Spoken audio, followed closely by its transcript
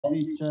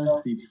Pezic,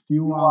 Steve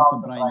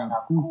Stewart, Brian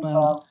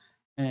Cooper,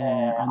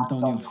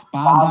 Antonio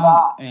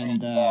Spada,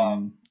 and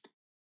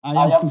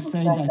I have to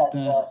say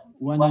that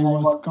when I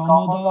was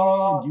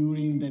Commodore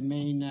during the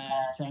main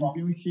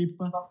championship,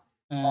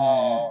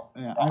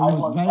 I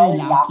was very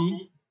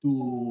lucky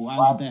to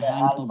have the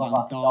help of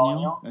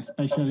Antonio,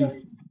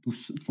 especially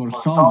for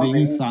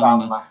solving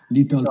some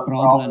little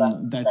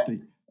problem that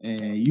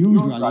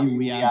usually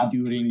we have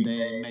during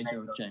the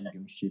major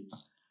championship.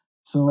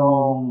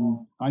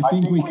 So I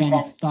think we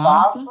can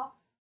start,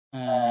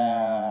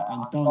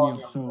 Antonio.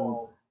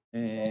 So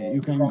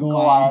you can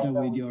go ahead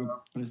with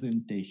your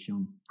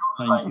presentation.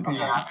 Thank you.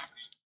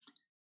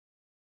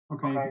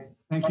 Okay.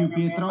 Thank you,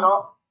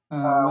 Pietro.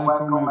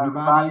 Welcome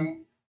everybody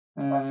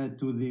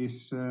to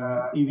this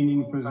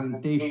evening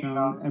presentation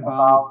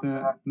about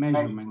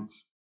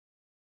measurements.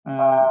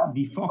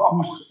 The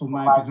focus of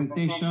my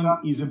presentation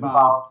is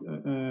about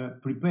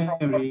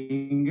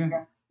preparing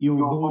your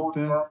boat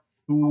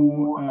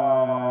to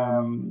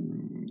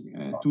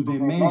the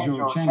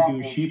major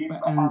championship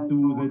and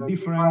to the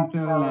different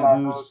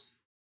levels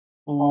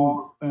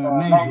of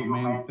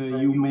measurement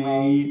you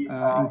may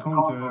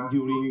encounter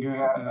during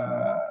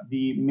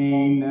the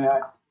main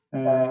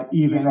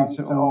events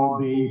or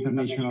the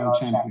international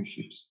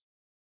championships.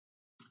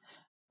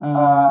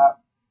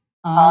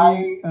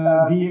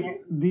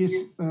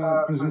 This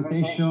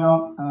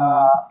presentation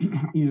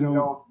is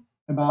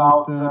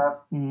about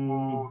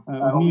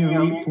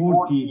nearly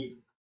 40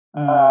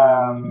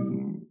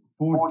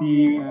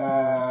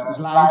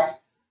 slides.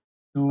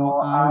 So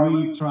I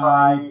will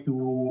try to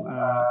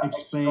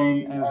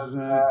explain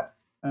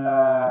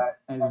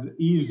as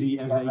easy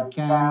as I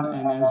can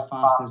and as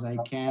fast as I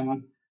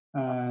can,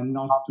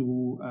 not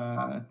to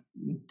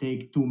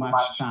take too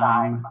much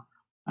time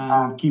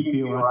and keep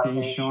your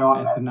attention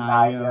at an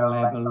higher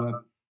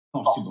level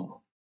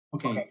possible.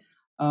 Okay.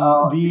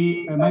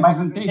 My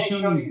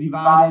presentation is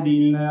divided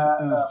in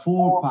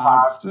 4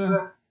 parts,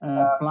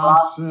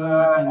 plus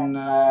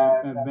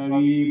a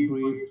very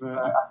brief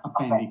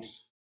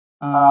appendix.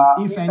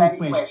 If any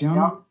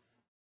question,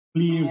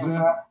 please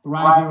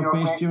write your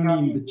question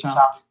in the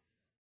chat.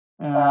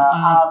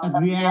 At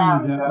the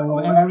end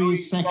of every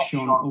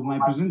section of my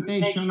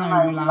presentation,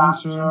 I will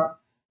answer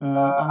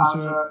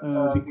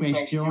the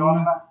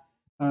question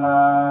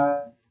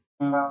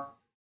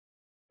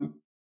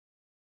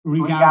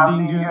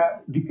regarding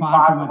the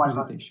part of my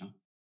presentation.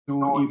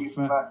 So if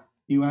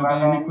you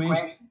have any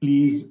question,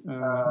 please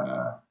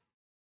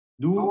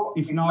do.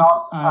 If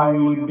not, I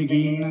will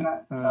begin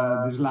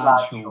the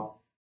slideshow.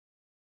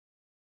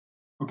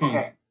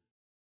 Okay,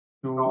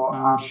 so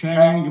I'm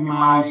sharing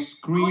my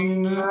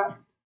screen.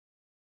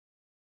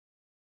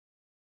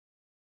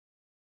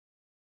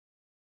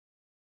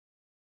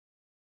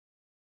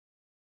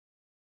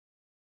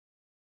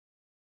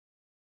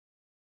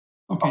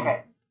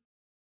 Okay.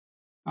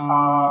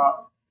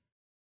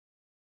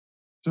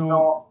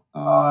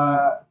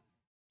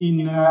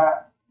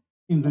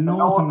 In the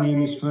northern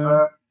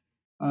hemisphere,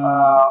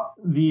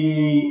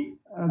 the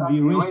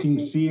racing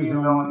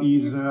season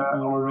is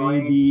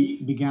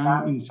already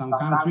begun in some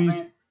countries,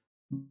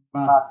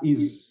 but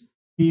is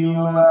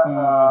still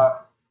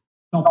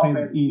stopped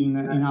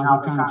in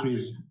other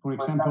countries. For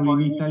example,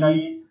 in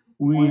Italy,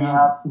 we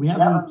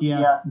haven't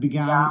yet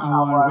begun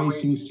our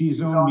racing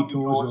season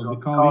because of the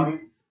COVID,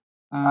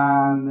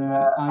 and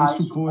I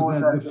suppose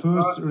that the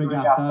first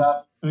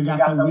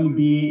regatta will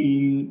be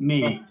in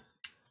May.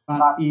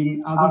 But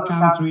in other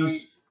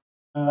countries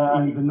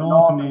in the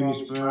northern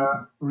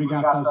hemisphere,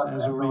 regattas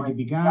has already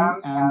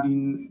begun,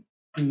 and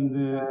in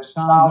the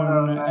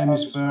southern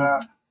hemisphere,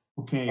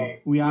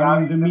 okay, we are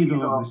in the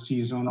middle of the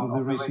season, of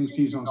the racing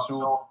season,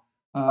 so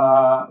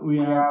we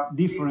have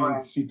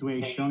different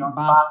situation,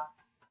 but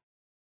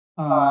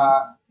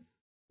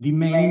the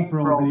main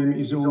problem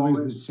is always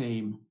the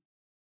same: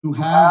 to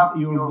have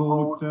your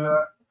boat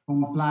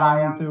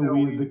compliant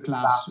with the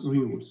class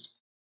rules.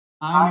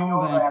 I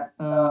know that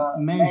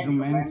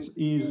measurements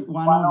is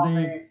one of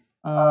the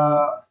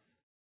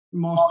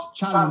most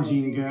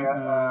challenging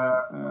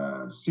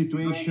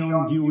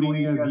situation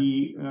during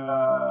the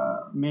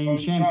main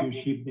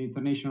championship, the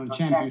international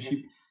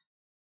championship.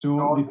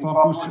 So the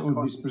focus of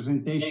this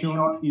presentation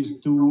is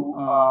to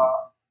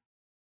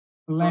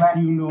let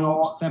you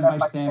know step by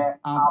step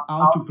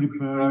how to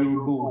prepare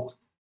your boat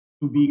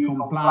to be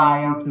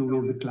compliant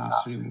with the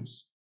class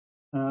rules.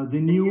 The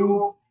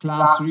new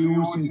class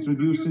rules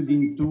introduced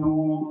in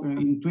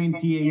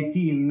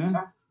 2018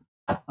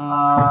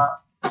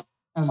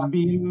 has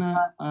been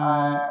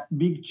a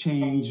big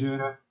change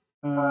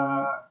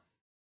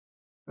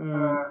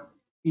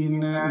in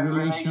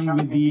relation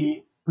with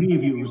the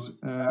previous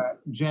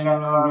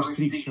general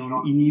restriction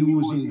in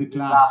use in the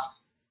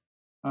class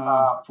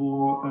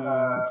for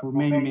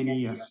many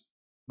years,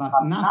 but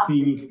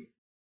nothing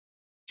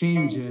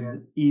changed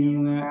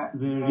in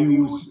the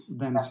rules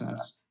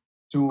themselves.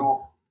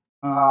 So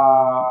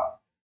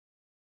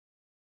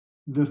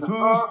the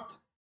first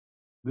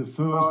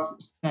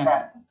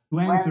step to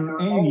enter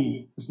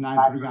any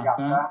snipe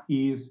regatta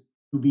is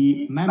to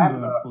be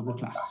member of the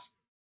class.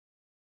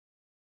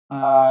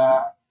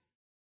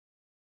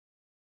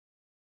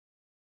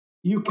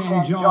 you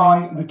can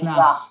join the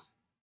class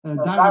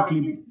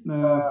directly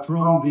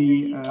from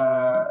the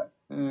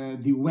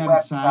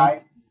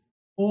website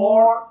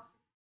or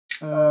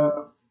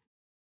from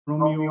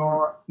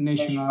your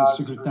national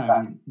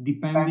secretary,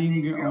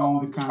 depending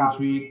on the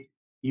country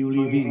you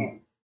live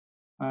in.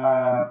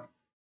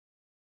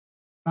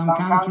 Some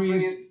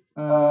countries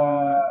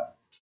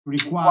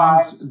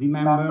requires the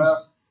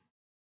members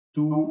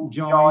to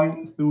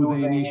join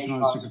through the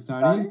national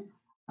secretary,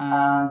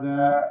 and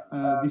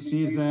this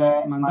is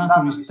a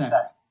mandatory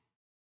step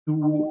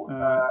to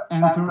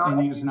enter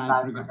any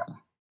snipe regatta.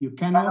 You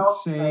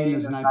cannot sail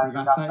a snipe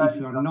regatta if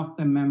you are not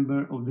a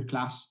member of the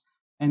class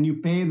and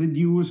you pay the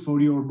dues for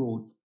your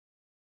boat.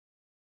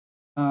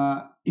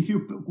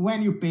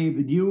 When you pay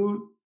the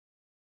due,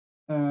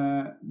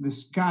 the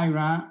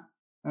Skyra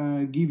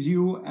gives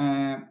you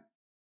a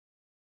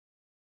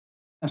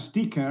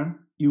sticker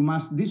you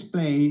must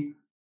display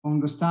on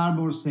the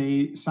starboard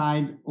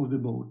side of the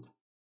boat,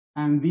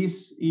 and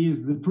this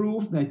is the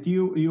proof that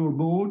your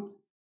boat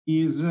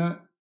is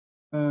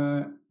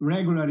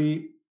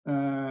regularly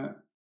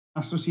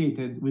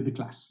associated with the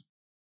class.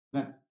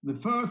 That's the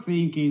first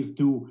thing, is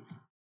to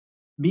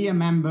be a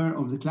member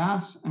of the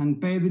class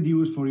and pay the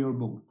dues for your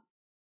boat.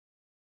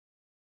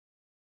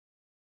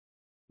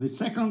 The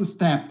second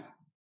step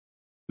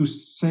to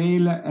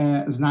sail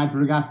a snipe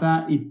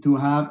regatta is to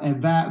have a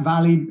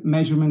valid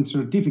measurement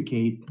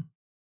certificate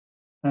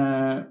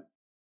to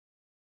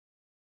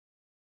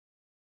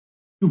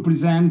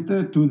present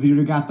to the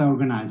regatta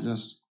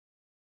organizers.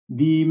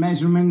 The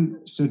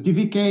measurement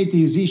certificate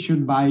is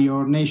issued by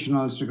your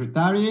national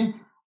secretary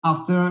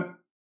after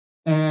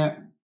a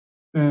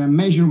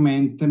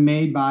measurement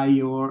made by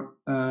your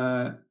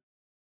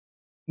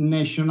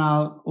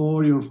national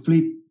or your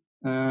fleet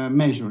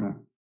measurer.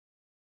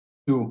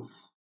 So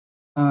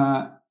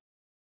the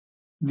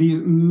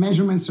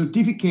measurement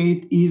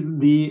certificate is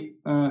the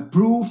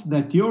proof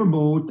that your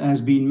boat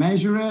has been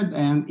measured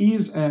and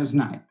is a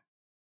snipe.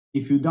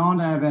 If you don't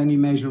have any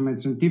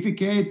measurement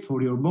certificate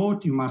for your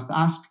boat, you must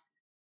ask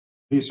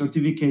the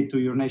certificate to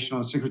your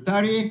national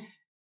secretary.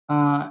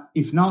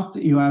 If not,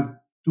 you have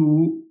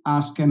to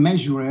ask a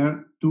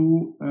measurer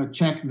to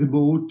check the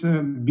boat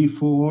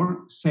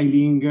before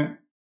sailing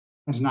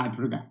a snipe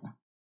regatta.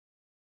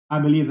 I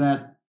believe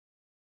that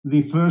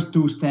the first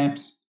two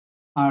steps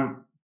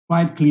are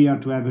quite clear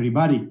to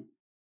everybody.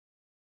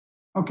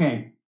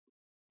 Okay,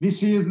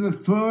 this is the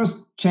first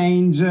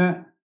change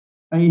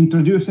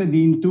introduced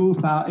in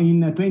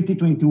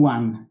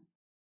 2021.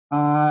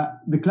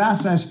 The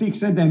class has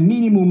fixed a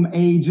minimum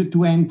age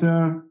to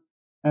enter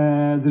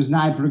the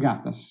snipe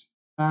regattas,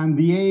 and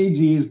the age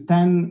is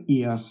 10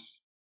 years.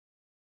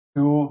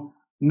 So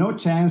no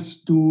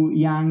chance to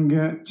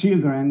young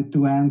children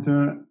to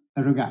enter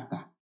a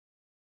regatta.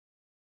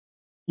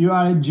 You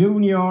are a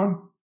junior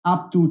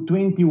up to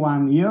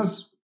 21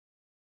 years,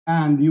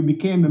 and you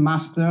became a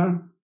master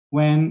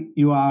when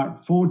you are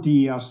 40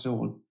 years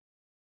old.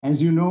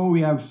 As you know,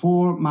 we have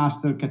 4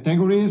 master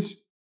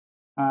categories: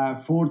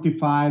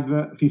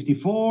 45,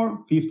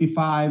 54,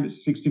 55,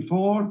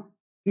 64,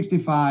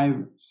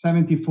 65,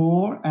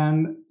 74,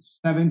 and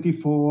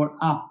 74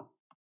 up,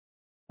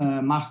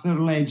 Master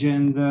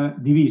Legend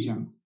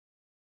division.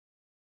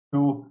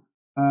 So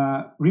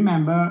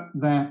remember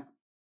that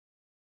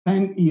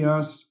 10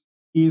 years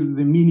is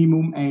the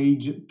minimum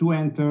age to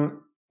enter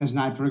a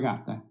snipe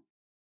regatta.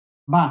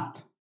 But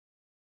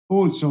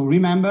also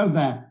remember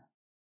that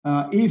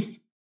if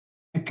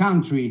a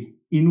country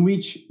in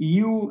which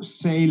you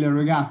sail a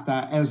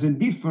regatta has a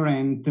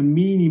different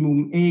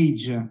minimum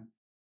age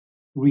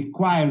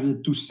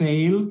required to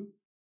sail,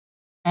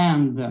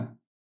 and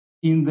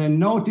in the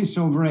notice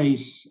of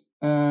race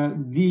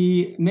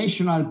the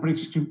national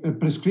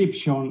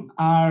prescription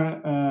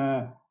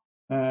are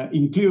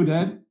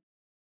included,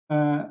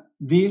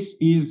 this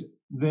is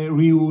the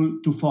rule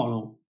to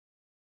follow.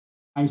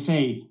 I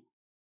sail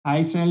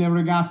a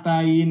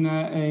regatta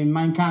in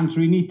my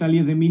country, in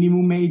Italy. The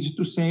minimum age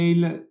to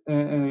sail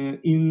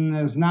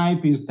in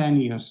snipe is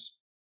 10 years.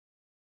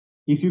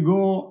 If you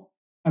go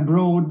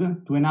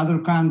abroad to another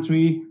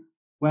country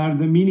where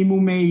the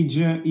minimum age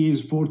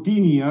is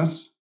 14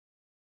 years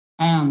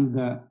and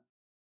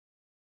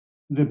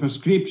the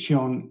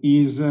prescription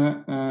is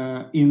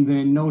in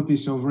the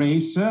notice of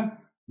race,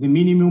 the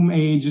minimum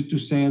age to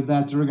sail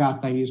that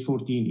regatta is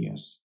 14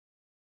 years.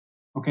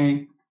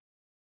 Okay?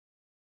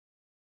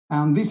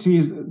 And this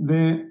is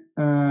the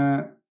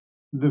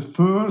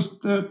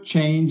first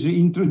change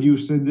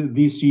introduced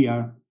this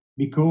year,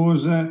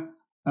 because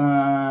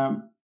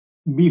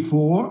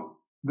before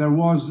there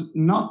was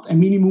not a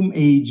minimum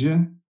age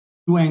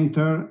to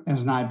enter a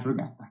snipe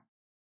regatta.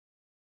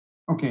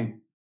 Okay.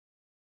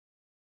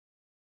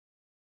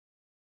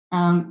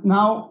 And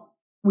now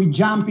we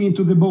jump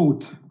into the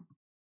boat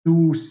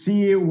to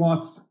see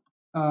what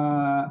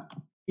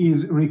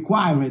is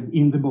required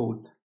in the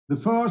boat. The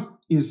first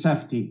is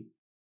safety.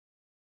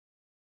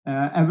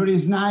 Every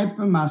snipe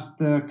must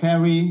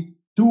carry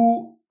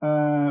 2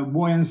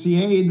 buoyancy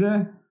aid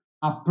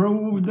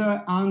approved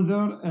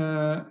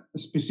under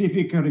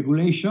specific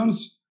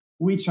regulations,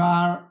 which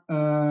are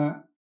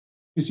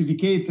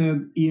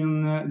specified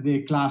in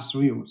the class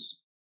rules.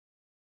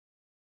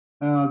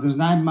 The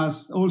snipe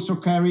must also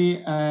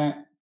carry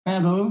a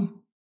pedal.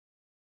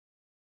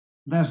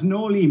 There's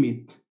no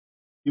limit.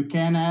 You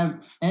can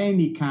have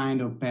any kind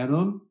of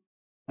pedal,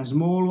 a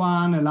small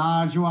one, a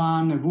large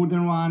one, a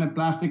wooden one, a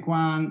plastic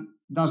one,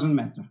 doesn't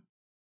matter.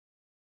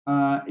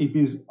 It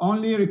is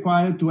only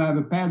required to have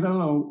a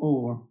pedal or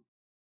oar.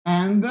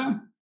 And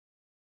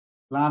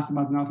last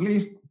but not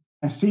least,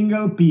 a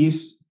single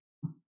piece,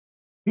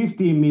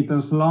 15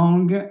 meters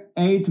long,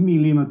 8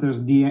 millimeters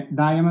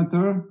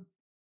diameter,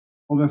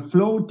 of a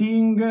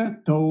floating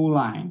tow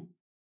line.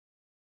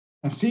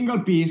 A single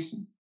piece,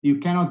 you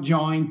cannot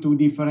join two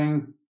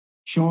different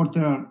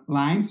shorter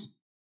lines,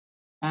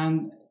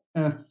 and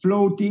a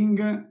floating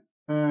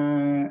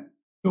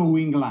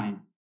towing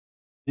line.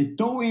 The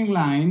towing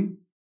line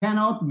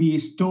cannot be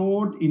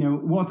stored in a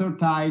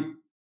watertight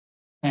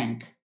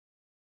tank.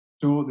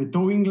 So the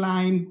towing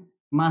line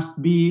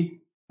must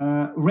be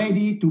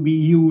ready to be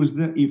used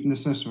if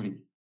necessary.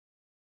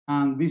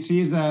 And this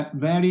is a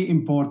very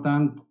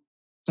important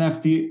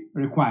safety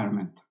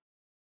requirement.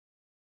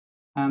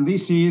 And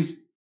this is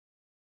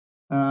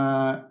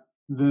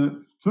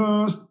the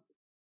first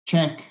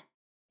check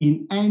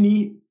in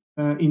any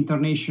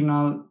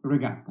international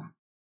regatta.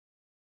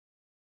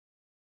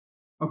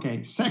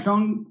 Okay,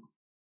 second,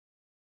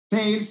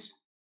 sails.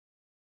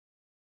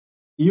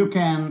 You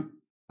can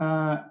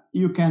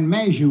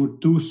measure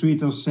two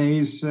suites of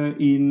sails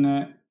in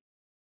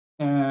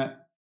a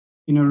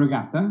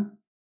regatta,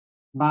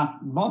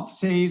 but both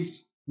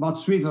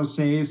suites of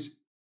sails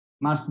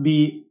must have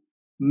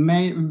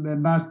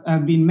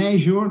been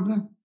measured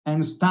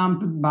and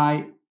stamped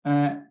by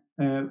a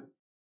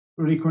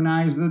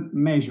recognized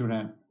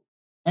measurer,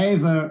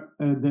 either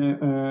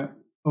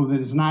of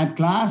the snipe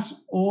class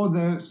or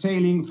the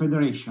Sailing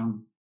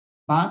Federation.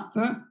 But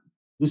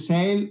the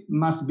sail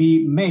must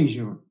be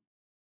measured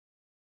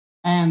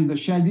and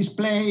shall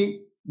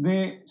display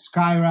the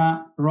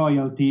Skyra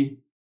royalty.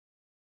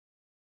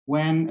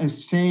 When a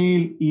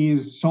sail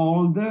is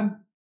sold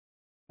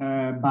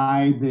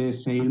by the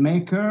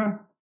sailmaker,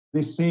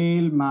 the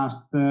sail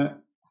must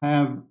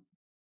have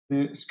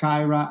the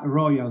Skyra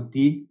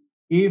royalty.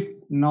 If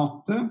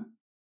not,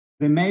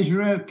 the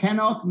measurer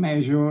cannot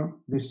measure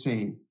the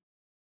sail.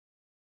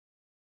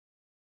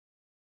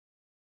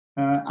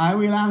 I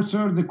will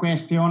answer the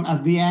question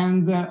at the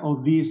end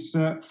of this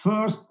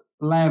first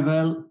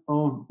level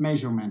of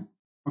measurement.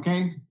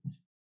 Okay?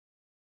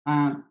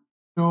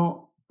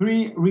 So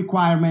 3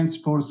 requirements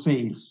for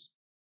sails.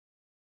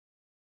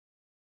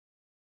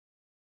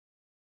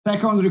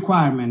 Second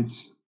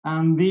requirements,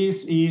 and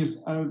this is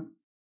a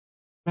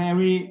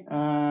very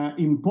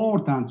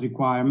important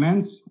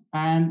requirements,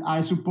 and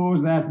I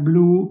suppose that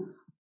Blue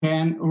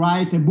can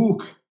write a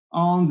book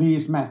on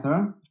this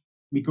matter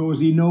because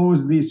he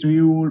knows this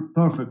rule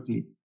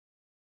perfectly.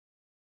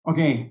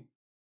 Okay,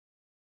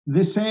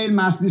 the sail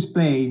must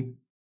display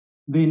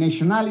the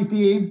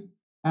nationality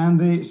and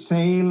the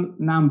sail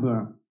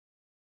number.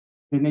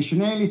 The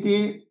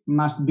nationality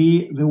must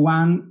be the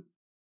one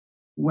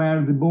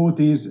where the boat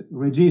is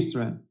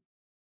registered.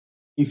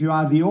 If you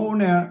are the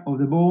owner of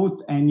the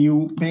boat and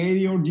you pay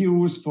your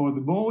dues for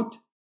the boat,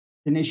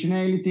 the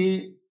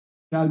nationality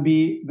shall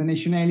be the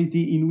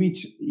nationality in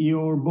which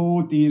your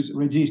boat is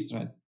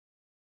registered.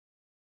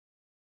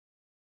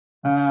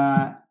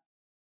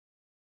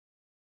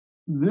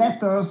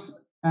 Letters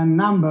and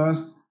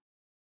numbers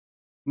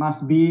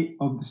must be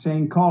of the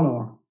same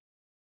color.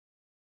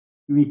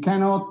 We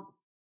cannot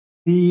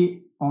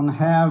see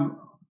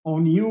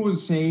on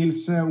used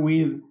sails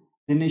with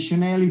the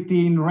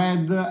nationality in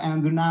red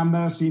and the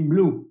numbers in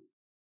blue.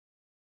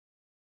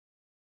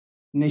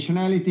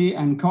 Nationality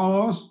and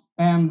colors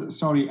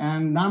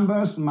and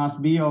numbers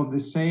must be of the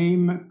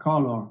same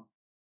color.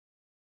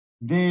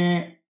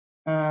 The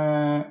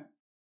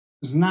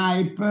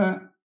snipe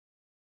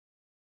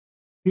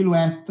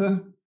silhouette,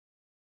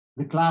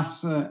 the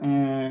class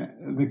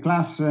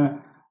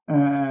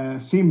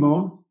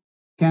symbol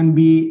can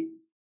be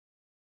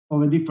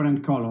of a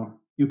different color.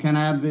 You can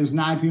have the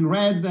snipe in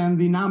red and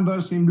the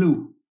numbers in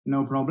blue,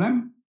 no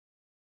problem.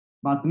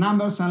 But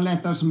numbers and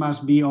letters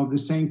must be of the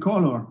same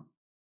color.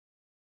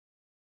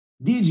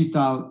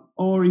 Digital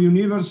or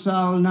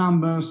universal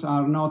numbers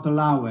are not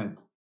allowed.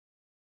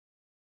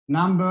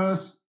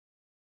 Numbers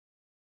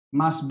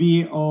must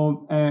be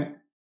of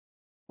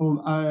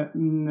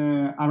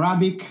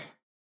Arabic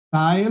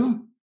style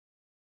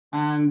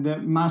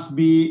and must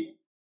be.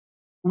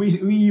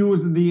 We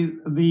use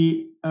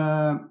the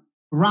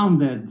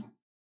rounded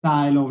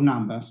style of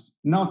numbers,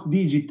 not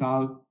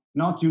digital,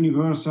 not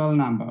universal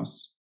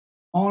numbers.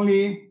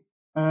 Only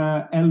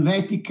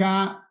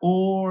Helvetica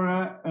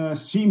or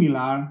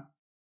similar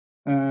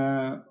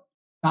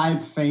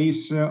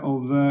typeface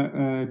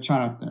of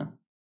character.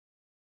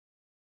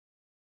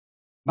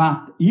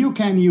 But you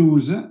can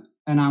use a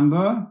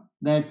number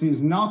that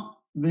is not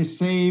the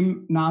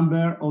same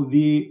number of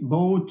the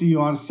boat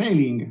you are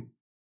sailing.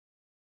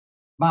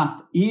 But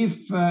if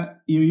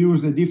you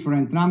use a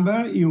different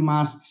number, you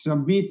must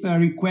submit a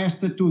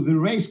request to the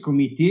race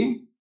committee,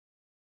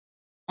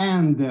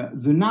 and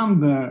the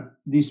number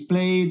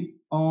displayed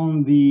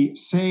on the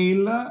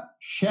sale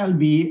shall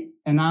be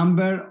a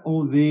number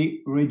of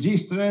the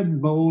registered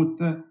boat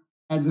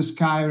at the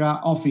Skyra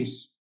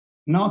office,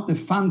 not a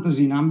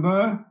fantasy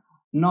number,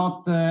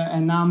 not a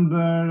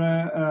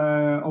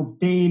number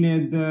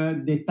obtained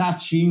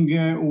detaching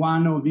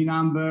one of the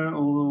number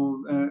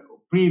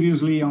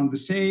previously on the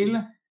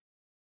sale.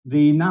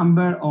 The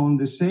number on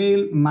the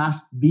sale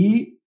must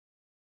be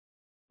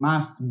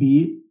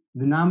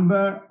the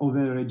number of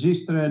a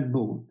registered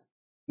boat,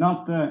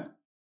 not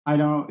I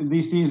don't know,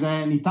 this is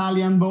an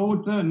Italian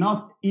boat,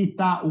 not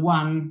ITA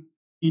 1,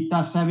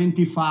 ITA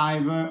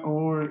 75,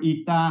 or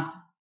ITA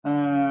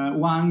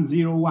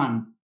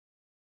 101.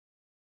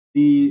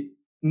 The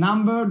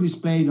number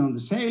displayed on the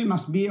sale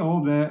must be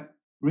of a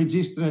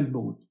registered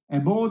boat, a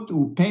boat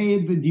who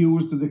paid the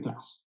dues to the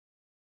class.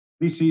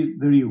 This is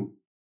the rule.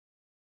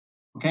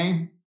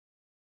 Okay?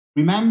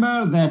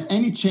 Remember that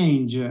any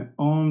change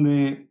on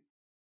the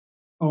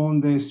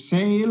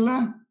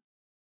sale,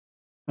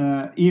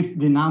 if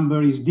the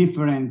number is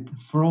different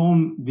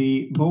from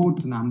the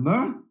boat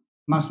number,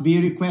 must be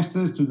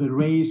requested to the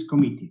race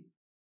committee.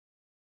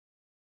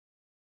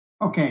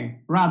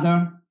 Okay,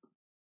 rather,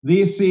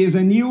 this is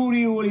a new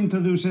rule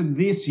introduced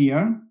this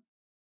year,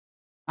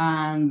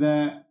 and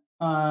in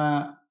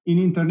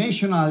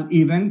international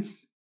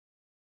events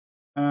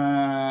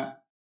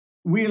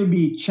will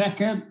be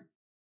checked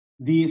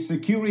the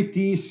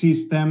security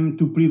system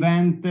to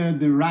prevent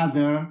the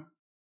rudder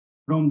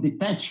from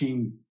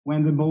detaching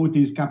when the boat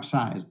is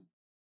capsized.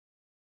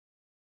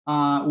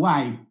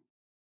 Why?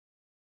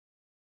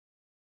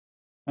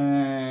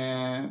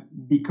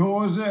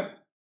 Because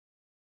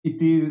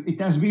it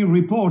has been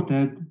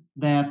reported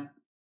that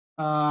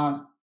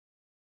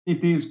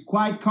it is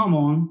quite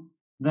common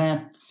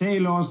that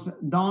sailors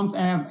don't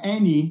have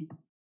any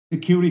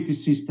security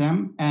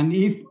system, and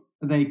if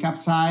they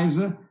capsize,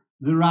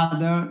 the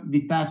rudder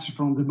detached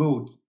from the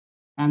boat,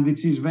 and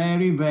this is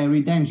very,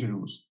 very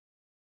dangerous.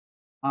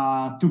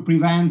 To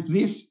prevent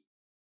this,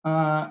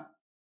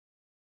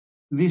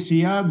 this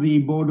year the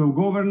Board of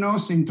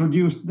Governors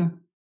introduced the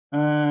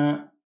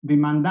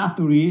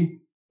mandatory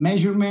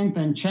measurement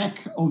and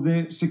check of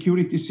the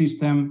security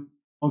system,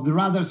 of the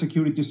rudder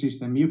security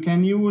system. You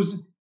can use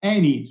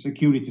any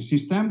security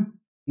system,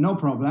 no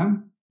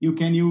problem. You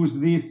can use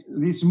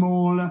this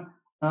small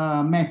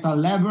metal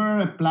lever,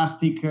 a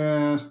plastic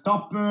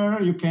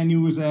stopper, you can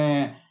use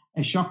a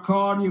shock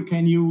cord, you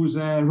can use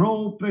a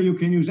rope, you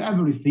can use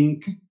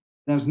everything.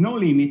 There's no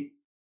limit,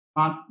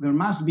 but there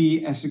must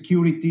be a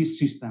security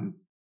system.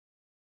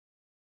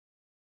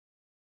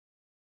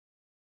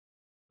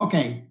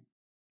 Okay,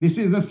 this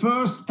is the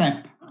first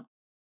step.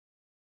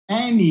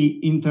 Any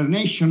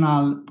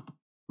international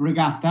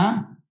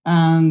regatta,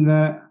 and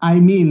I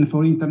mean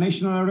for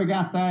international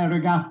regatta, a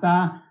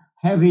regatta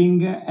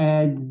having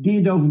a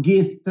deed of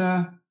gift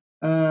on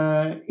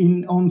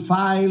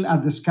file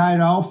at the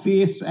Skyra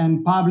office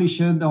and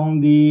published on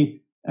the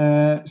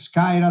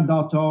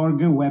skyra.org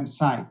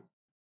website.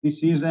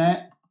 This is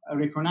a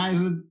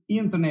recognized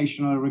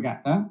international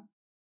regatta,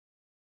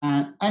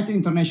 and at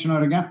international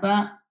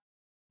regatta,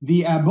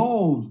 the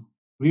above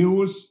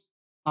rules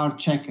are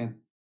checked.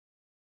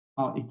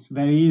 It's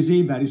very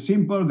easy, very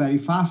simple, very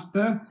fast,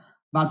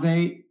 but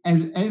they,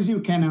 as you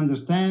can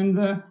understand,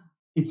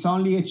 it's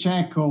only a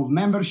check of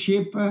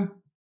membership,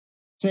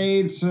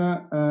 sales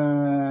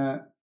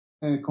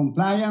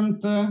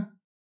compliant,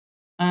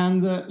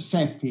 and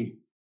safety,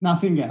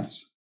 nothing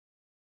else.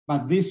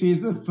 But this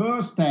is the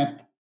first step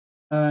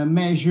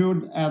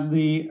measured at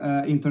the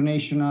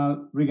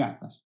international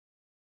regattas.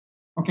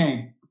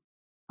 Okay,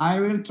 I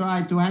will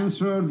try to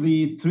answer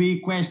the 3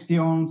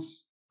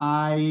 questions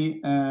I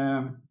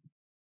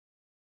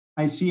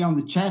see on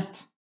the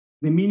chat.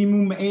 The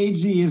minimum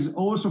age is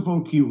also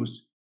for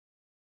crews.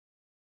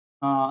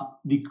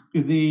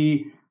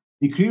 The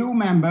crew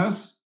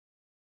members,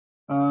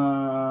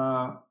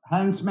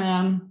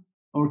 helmsman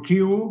or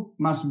crew,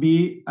 must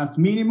be at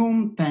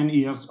minimum 10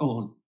 years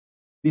old.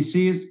 This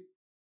is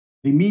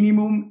the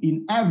minimum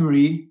in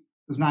every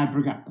snipe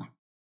regatta.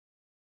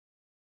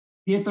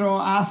 Pietro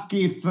asked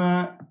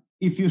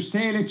if you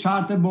sail a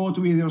charter boat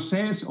with your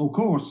sails. Of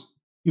course,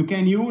 you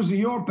can use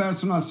your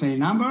personal sail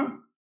number,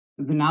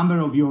 the number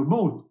of your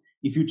boat.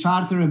 If you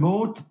charter a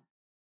boat,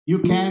 you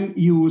can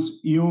use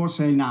your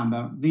sail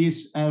number.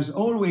 This has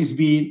always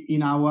been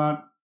in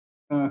our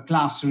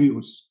class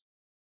rules.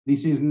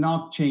 This is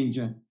not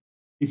changed.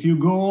 If you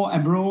go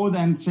abroad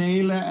and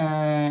sail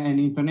an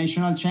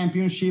international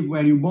championship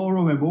where you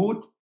borrow a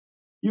boat,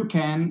 you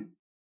can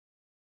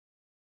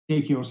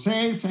take your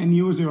sails and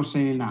use your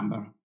sail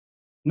number.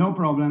 No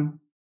problem.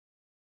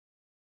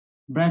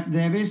 Brett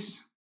Davis.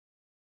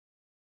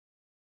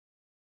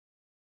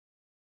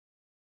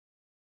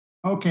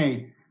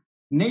 Okay,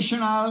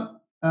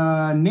 national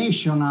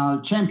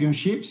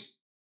championships.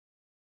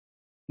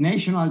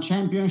 National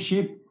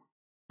championship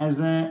has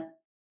a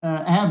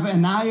have a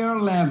higher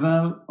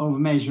level of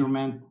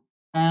measurement,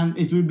 and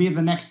it will be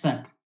the next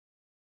step.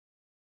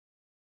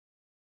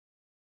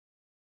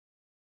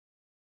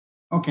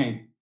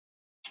 Okay,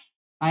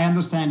 I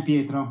understand,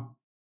 Pietro.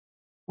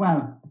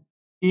 Well,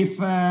 if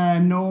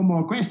no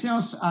more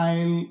questions,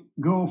 I'll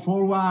go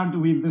forward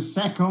with the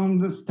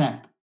second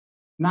step.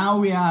 Now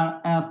we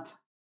are at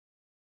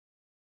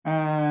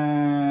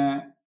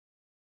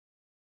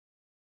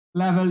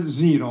level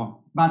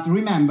 0. But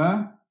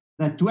remember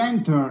that to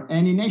enter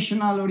any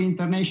national or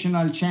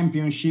international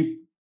championship,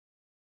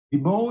 the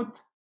boat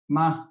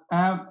must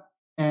have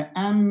a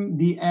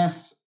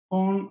MDS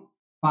on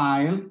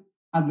file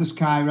at the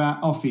Skyra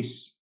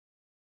office.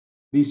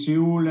 This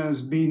rule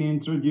has been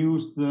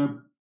introduced,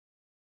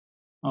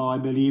 I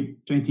believe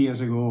 20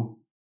 years ago.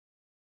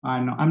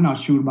 I'm not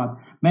sure, but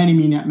many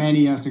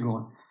years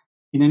ago.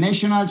 In a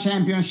national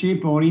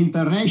championship or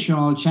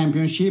international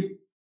championship,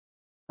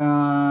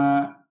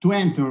 to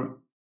enter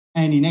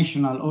any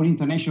national or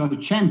international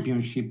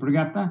championship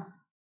regatta,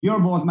 your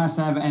boat must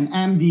have an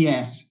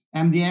MDS.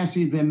 MDS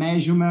is the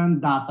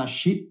measurement data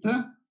sheet,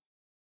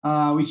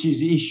 which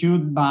is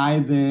issued by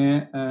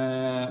the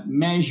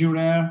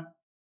measurer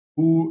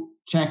who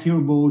check your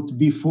boat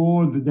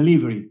before the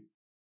delivery.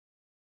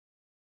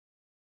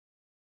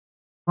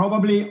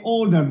 Probably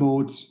older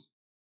boats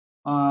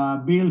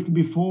built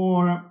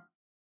before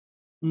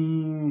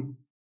the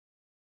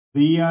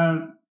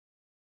year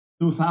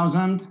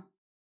 2000,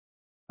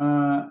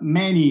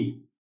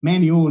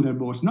 many older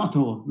boats, not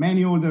all,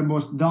 many older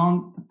boats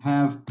don't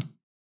have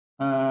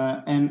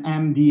an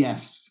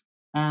MDS.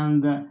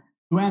 And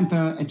to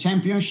enter a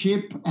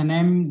championship, an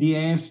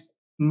MDS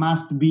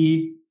must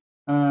be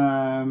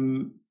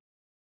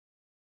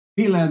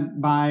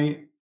filled by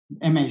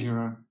a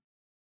measurer.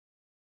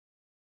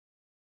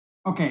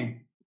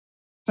 Okay,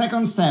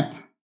 second step,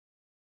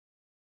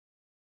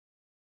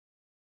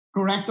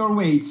 corrector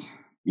weights.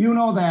 You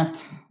know that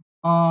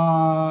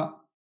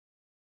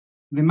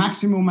the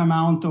maximum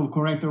amount of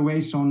corrector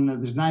weights on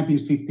the snipe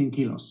is 15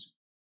 kilos.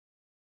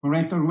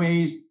 Corrector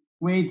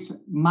weights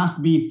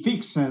must be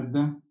fixed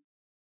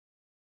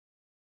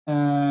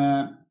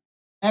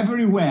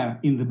everywhere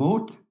in the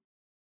boat,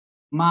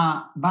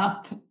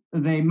 but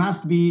they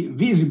must be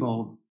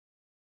visible.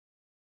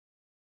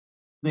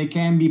 They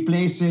can be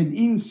placed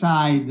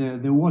inside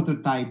the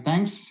watertight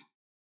tanks,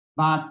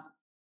 but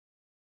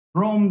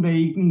from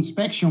the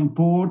inspection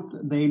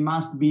port, they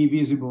must be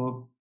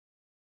visible.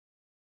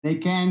 They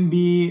can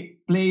be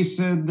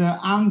placed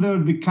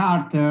under the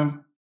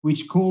carter,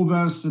 which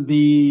covers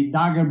the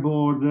dagger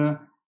board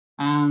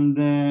and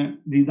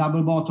the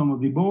double bottom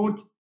of the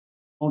boat,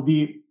 of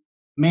the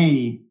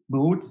many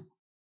boats,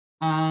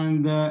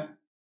 and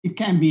it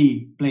can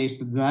be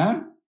placed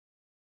there,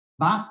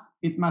 but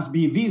it must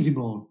be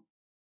visible.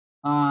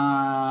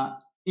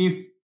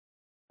 If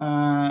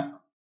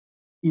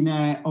in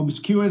an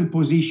obscured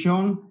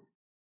position,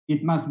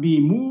 it must be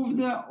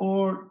moved,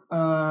 or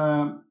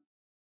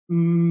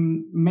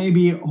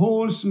maybe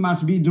holes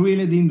must be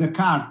drilled in the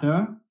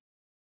carter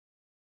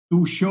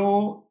to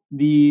show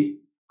the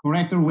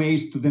corrector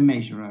weights to the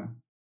measurer.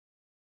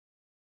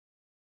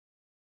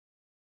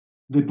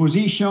 The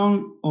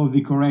position of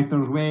the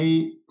corrector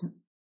weight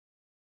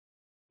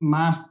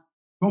must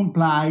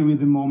comply with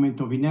the moment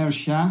of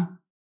inertia.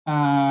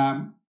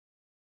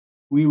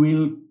 We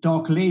will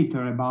talk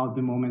later about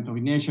the moment of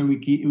inertia,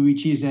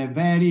 which is a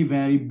very,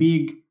 very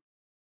big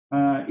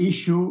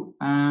issue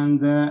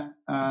and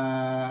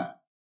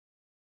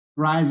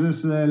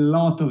raises a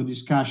lot of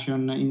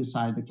discussion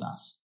inside the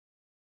class.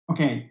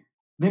 Okay,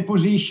 the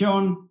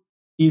position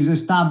is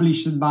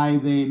established by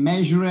the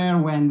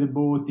measurer when the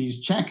boat is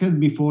checked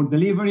before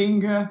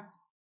delivering,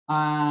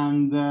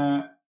 and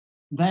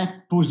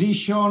that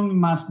position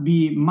must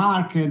be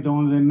marked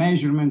on the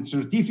measurement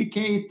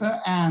certificate,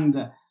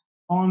 and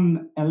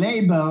on a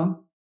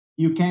label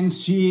you can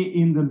see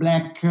in the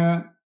black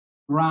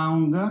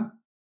round,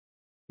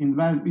 in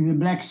the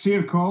black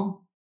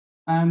circle,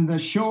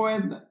 and show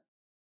it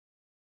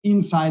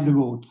inside the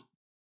boat.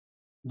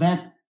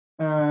 That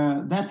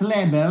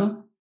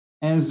label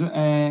has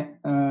a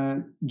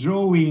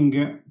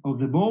drawing of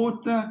the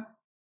boat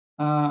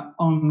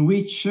on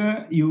which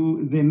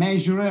the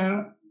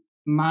measurer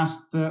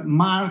must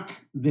mark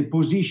the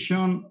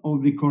position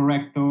of the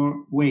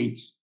corrector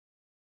weights.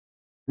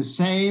 The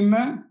same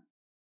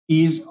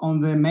is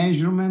on the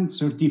measurement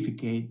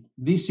certificate.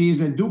 This is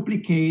a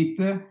duplicate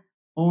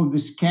of the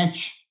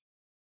sketch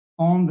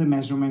on the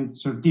measurement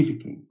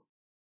certificate.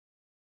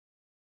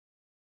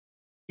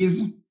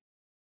 Please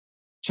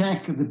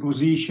check the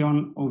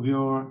position of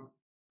your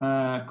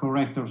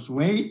corrector's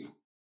weight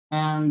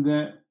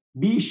and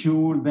be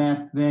sure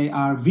that they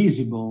are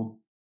visible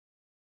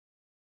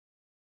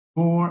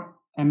for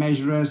a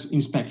measurer's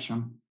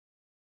inspection.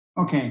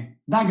 Okay,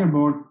 dagger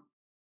board.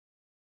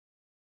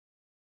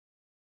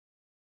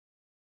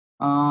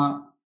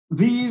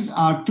 These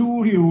are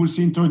two rules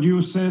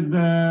introduced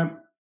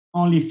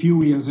only a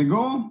few years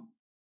ago,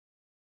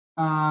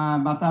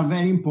 but are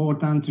very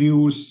important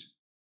rules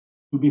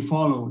to be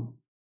followed.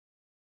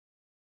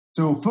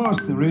 So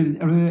first,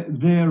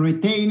 the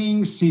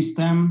retaining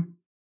system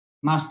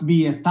must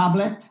be a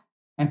tablet,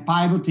 a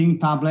pivoting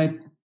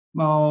tablet.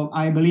 Well,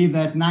 I believe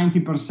that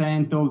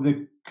 90% of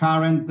the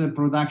current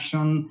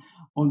production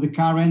of the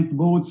current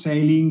boat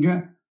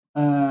sailing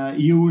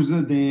use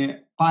the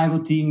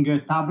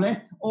pivoting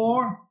tablet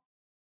or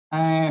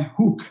a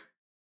hook,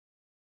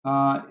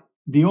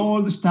 the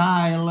old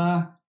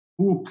style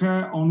hook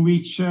on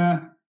which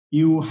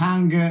you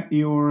hang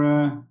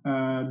your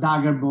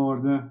dagger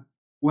board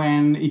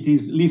when it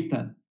is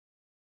lifted.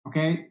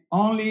 Okay,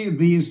 only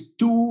these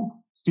two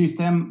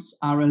systems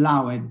are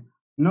allowed.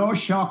 No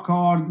shock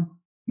cord,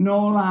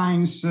 no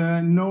lines,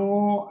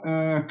 no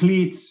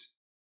cleats,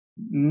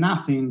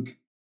 nothing.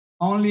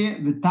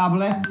 Only the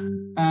tablet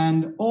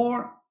and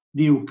or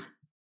the hook.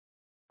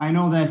 I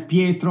know that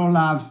Pietro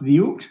loves the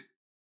hook.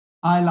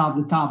 I love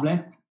the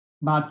tablet,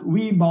 but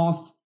we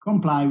both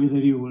comply with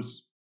the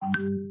rules.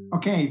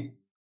 Okay,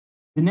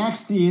 the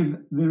next is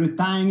the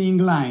retaining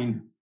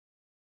line.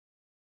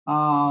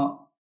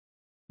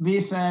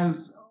 This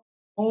has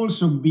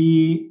also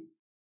been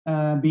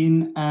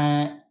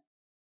a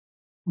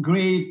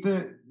great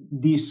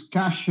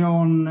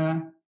discussion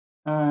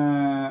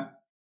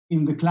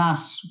in the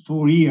class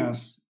for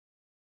years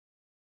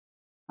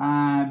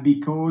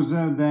because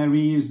there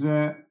is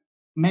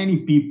many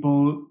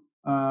people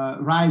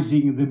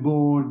rising the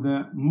board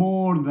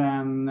more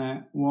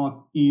than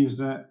what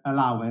is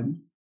allowed.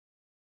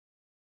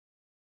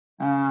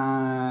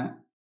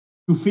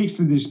 To fix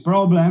this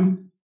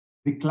problem,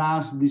 the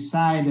class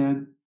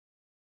decided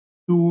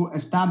to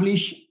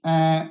establish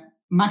a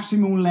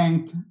maximum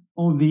length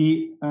of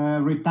the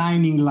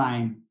retaining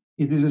line.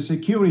 It is a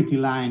security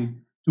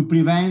line to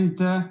prevent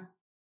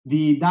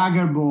the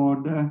dagger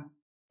board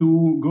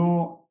to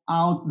go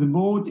out the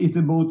boat if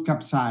the boat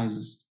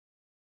capsizes.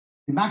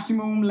 The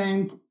maximum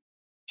length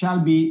shall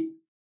be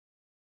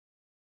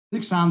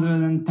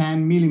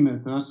 610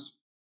 millimeters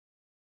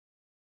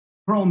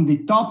from the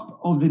top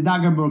of the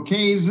dagger board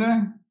case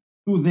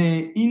to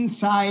the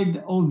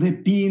inside of the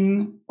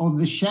pin of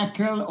the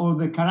shackle or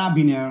the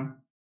carabiner,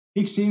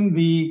 fixing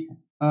the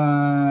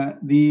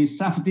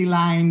safety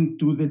line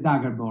to the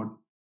dagger board.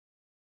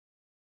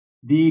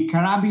 The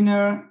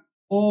carabiner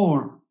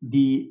or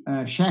the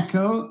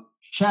shackle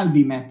shall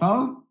be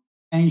metal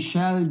and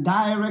shall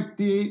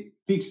directly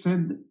fixed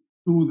to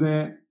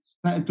the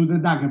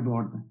dagger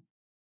board.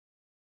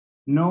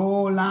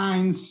 No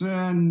lines,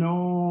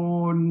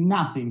 no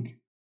nothing.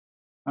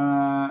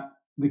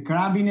 The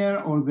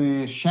carabiner or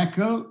the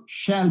shackle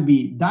shall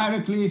be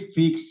directly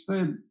fixed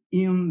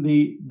in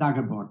the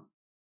dagger board.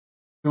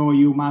 So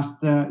you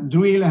must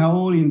drill a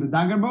hole in the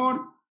dagger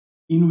board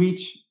in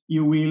which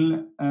you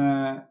will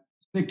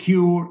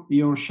secure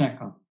your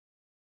shackle.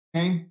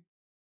 Okay?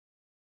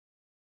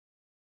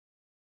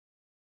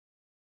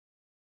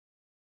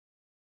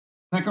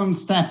 Second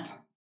step.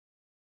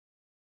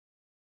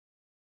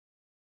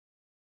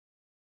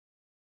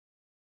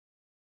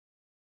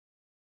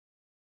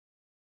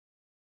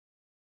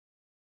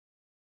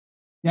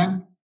 Yeah?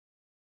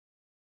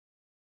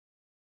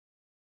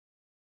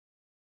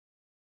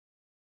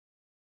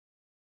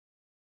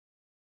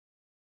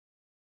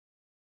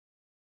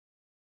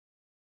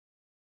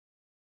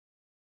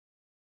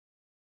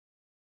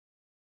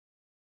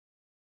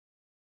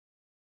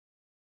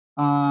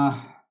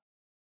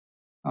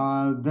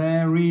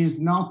 There is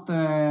not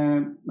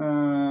a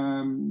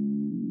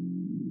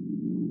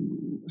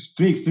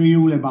strict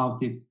rule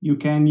about it. You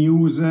can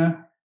use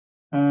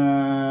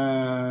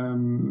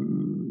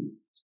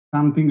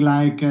something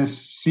like a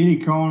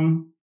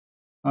silicone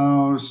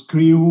or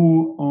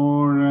screw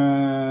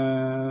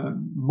or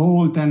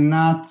bolt and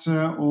nut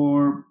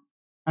or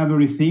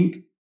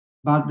everything,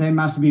 but they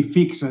must be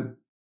fixed.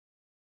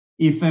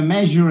 If a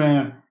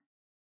measurer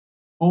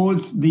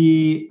holds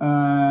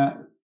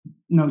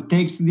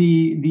takes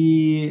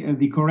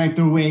the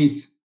corrector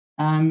weights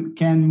and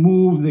can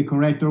move the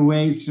corrector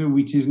weights,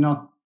 which is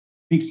not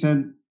fixed,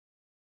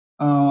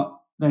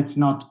 that's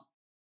not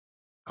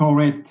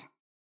correct.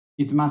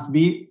 It must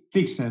be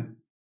fixed,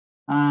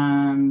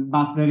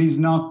 but there is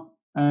not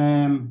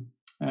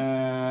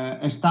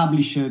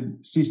established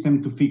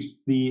system to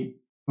fix the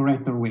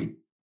corrector weight.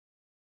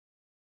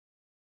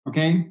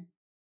 Okay.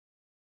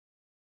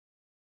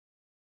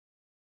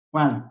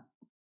 Well,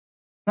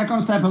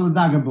 second step of the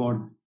dagger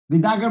board. The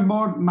dagger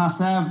board must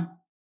have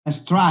a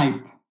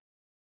stripe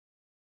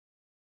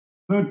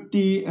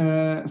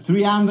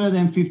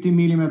 350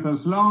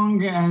 millimeters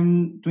long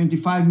and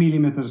 25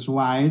 millimeters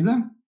wide.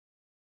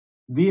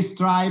 This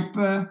stripe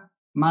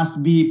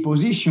must be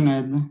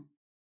positioned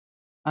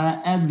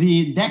at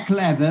the deck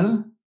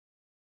level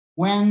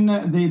when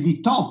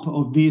the top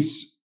of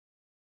this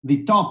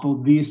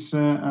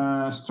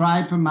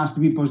stripe must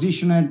be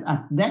positioned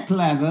at deck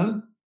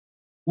level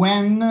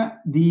when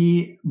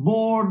the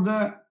board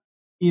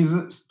is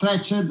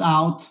stretched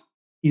out,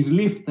 is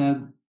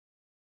lifted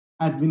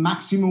at the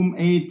maximum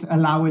height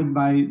allowed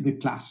by the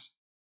class,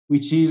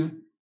 which is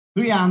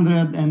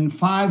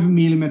 305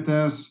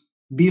 millimeters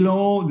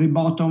below the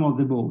bottom of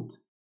the boat.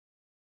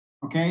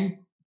 Okay?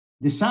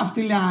 The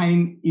safety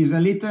line is a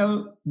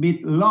little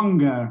bit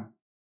longer,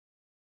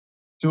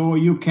 so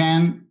you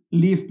can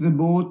lift the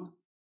boat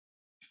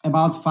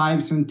about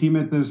 5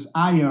 centimeters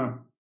higher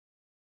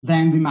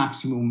than the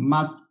maximum.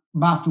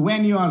 But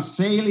when you are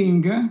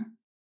sailing,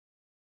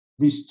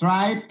 the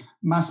stripe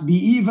must be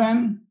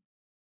even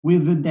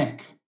with the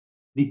deck.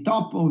 The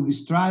top of the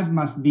stripe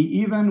must be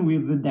even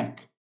with the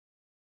deck.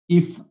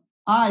 If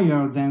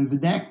higher than the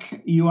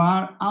deck, you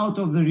are out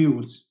of the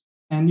rules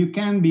and you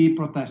can be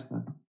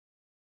protested.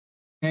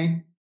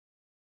 Okay?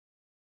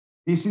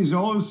 This is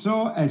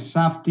also a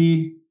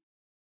safety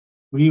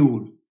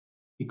rule,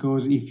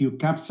 because if you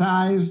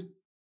capsize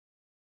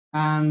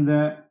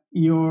and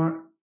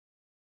your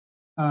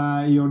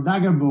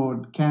dagger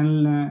board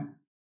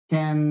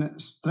can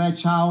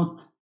stretch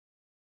out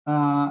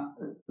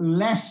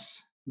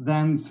less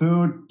than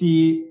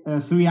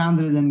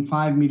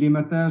 305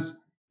 millimeters,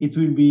 it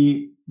will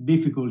be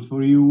difficult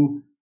for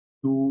you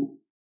to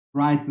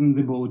righten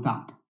the boat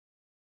up.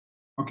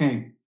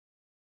 Okay,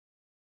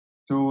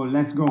 so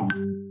let's go.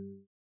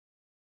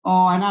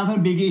 Oh, another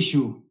big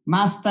issue,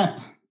 mast step.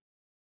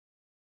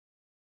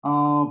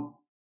 20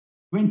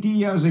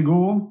 years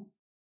ago,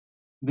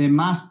 the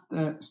mast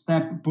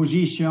step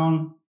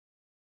position,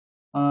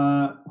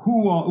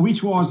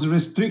 which was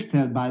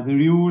restricted by the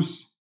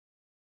rules,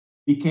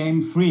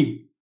 became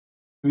free.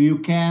 So you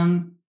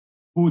can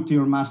put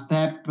your mast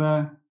step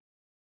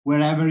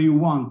wherever you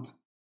want.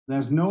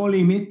 There's no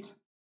limit.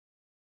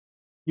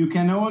 You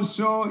can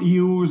also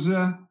use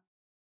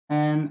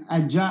an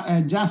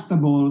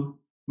adjustable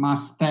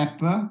mast step,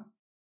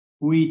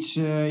 which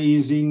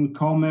is in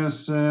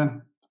commerce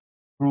from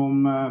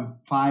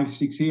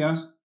 5-6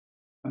 years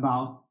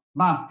about,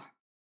 but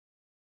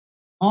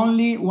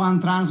only one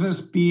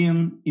transverse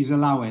pin is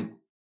allowed.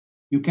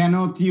 You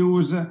cannot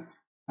use a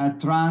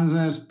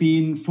transverse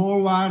pin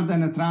forward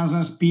and a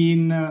transverse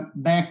pin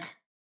back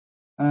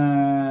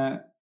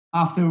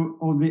after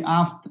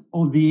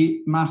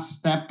the mast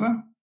step.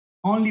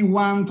 Only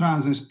one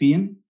transverse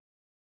pin.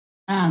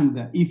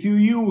 And if you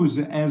use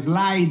a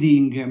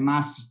sliding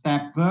mast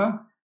step,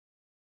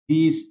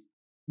 the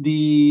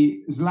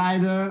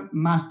slider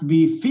must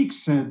be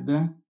fixed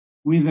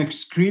with a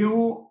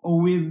screw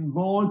or with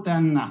bolt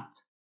and nut.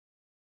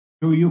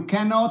 So you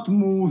cannot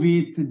move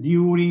it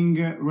during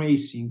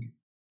racing,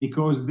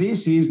 because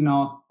this is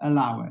not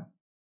allowed.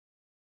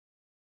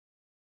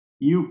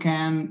 You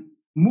can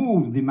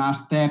move the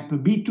mast step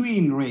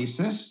between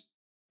races,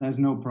 there's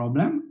no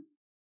problem,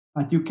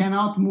 but you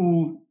cannot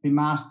move the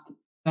mast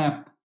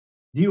step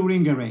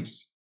during a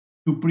race.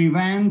 To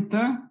prevent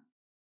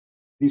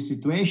this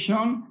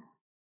situation,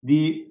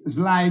 the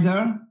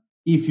slider,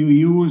 if you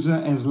use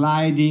a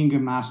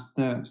sliding mast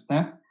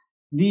step,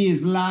 the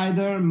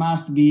slider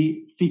must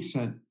be fixed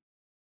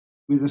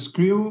with a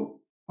screw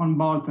on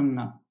bolt and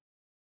nut.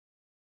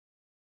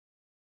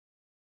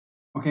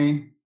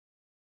 Okay,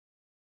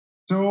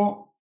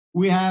 so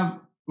we have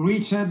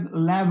reached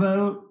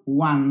level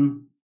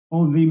 1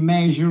 of the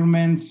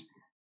measurements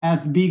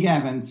at big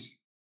events.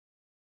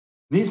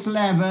 This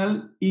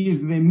level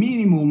is the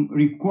minimum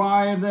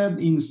required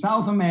in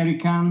South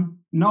American,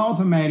 North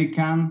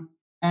American,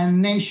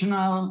 and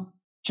national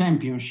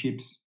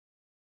championships.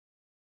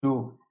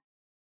 So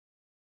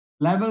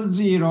level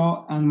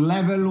 0 and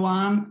level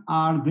 1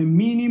 are the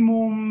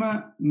minimum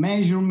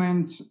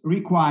measurements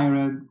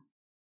required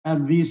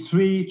at these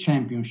 3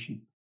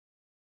 championships.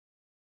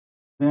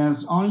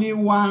 There's only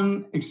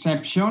one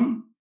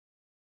exception.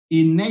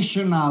 In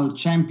national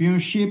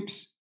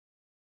championships,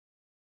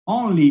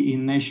 only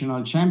in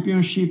national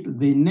championship,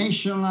 the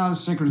national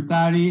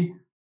secretary,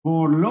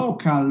 for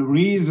local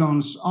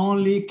reasons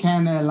only,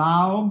 can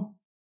allow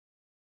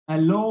a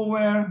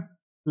lower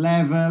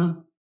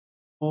level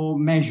of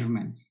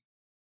measurements.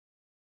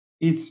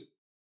 It's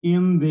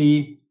in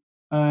the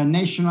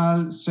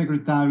national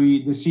secretary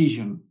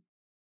decision,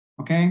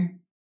 okay?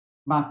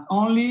 But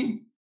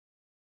only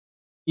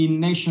in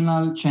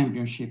national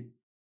championship.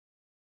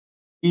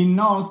 In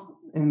North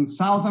and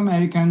South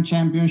American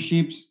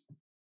championships,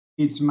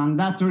 it's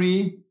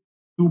mandatory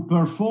to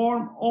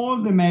perform all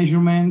the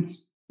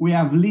measurements we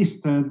have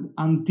listed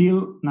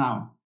until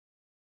now.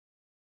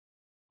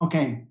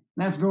 Okay,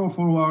 let's go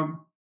forward.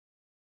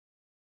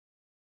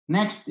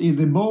 Next is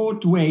the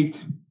boat weight.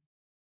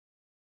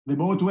 The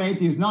boat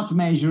weight is not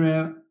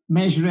measured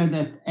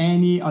at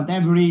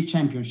every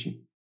championship,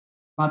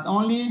 but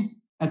only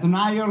at an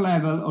higher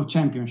level of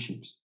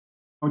championship.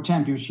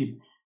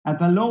 At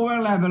a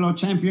lower level of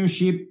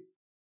championship,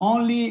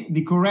 only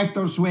the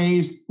corrector's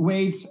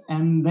weights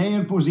and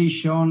their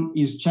position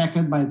is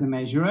checked by the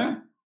measurer.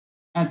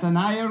 At a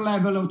higher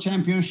level of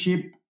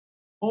championship,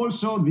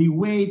 also the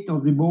weight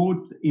of the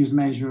boat is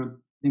measured.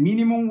 The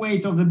minimum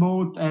weight of the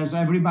boat, as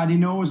everybody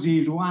knows,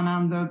 is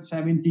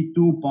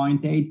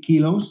 172.8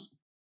 kilos.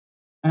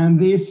 And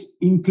this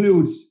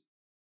includes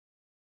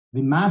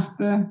the mast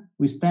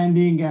with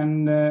standing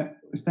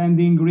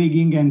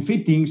rigging and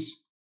fittings.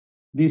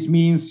 This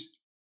means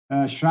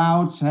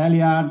shrouds,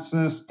 halyards,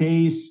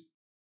 stays,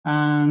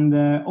 and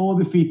all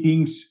the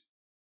fittings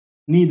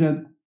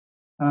needed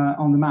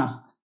on the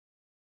mast.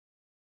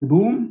 The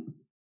boom,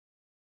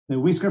 the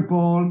whisker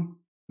pole,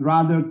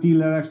 rudder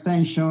tiller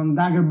extension,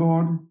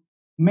 daggerboard,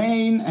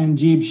 main and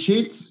jib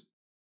sheets.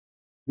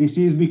 This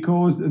is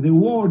because the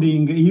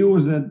wording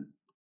used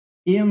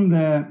in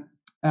the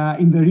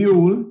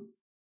rule,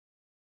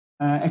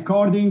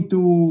 according to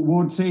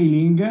word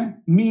sailing,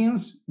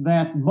 means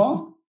that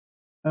both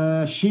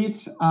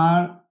sheets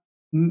are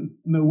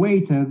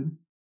weighted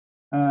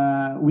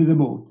with the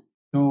boat.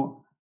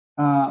 So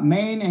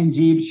main and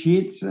jib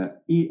sheets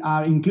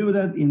are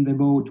included in the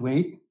boat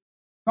weight.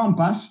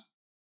 Compass,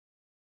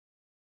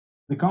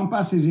 the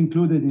compass is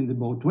included in the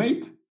boat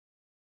weight,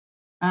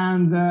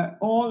 and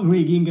all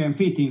rigging and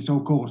fittings,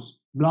 of course,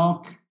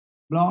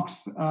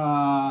 blocks,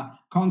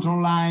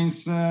 control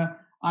lines,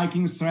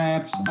 hiking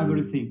straps,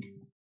 everything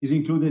is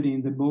included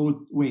in the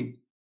boat weight.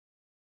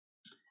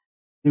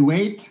 The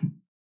weight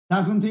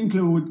doesn't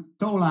include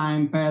tow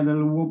line,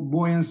 pedal,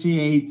 buoyancy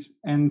aids,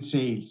 and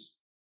sails,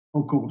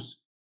 of course.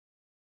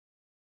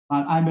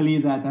 But I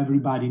believe that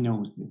everybody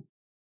knows this.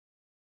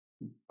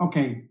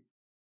 Okay.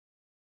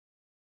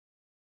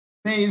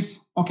 Sails.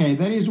 Okay,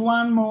 there is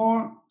one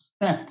more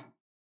step.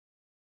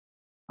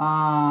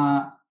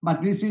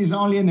 But this is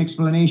only an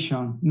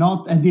explanation,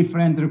 not a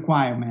different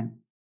requirement.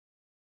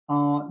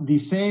 The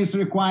sails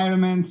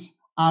requirements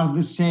are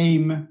the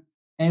same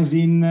as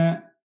in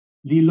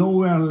the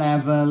lower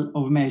level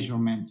of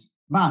measurements.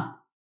 But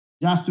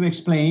just to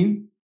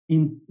explain,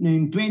 in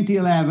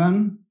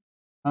 2011,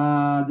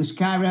 the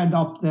Skyra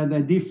adopted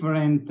a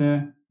different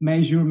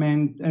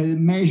measurement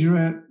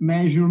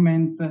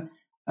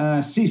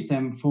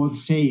system for the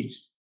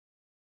sails,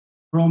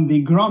 from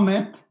the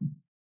grommet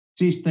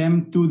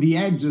system to the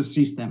edge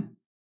system.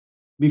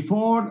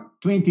 Before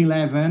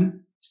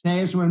 2011,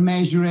 sails were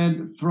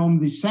measured from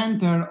the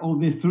center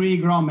of the three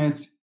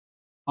grommets,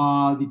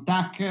 the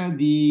tack,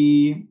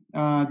 the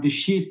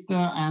sheet,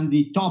 and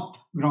the top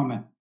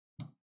grommet.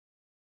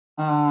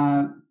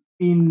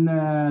 In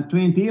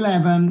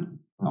 2011,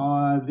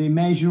 the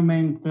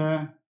measurement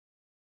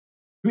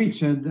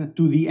switched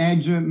to the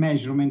edge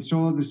measurement,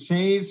 so the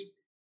sails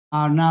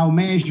are now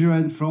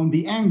measured from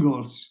the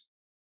angles.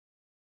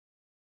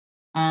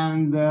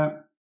 And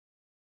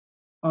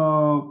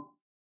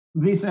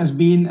this has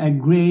been a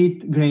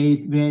great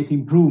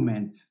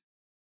improvement,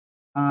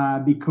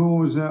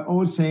 because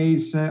all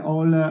sails,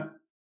 all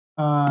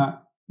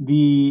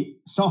the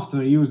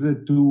software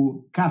used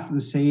to cut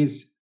the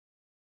sails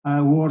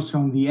works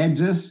on the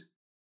edges,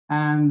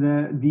 and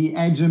the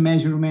edge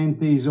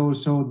measurement is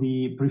also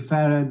the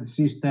preferred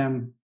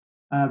system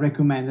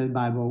recommended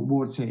by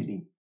World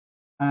Sailing.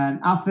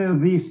 And after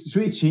this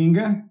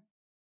switching,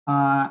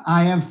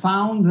 I have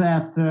found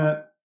that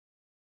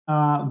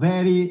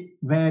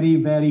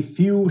very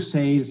few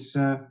sails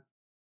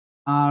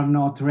are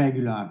not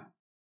regular.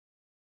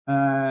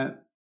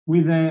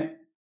 With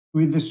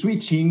the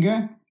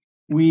switching,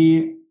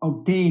 we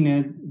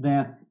obtained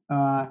that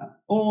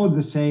all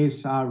the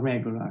sails are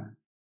regular.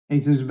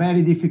 It is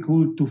very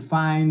difficult to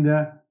find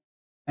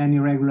any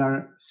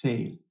regular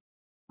sail.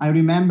 I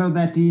remember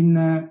that in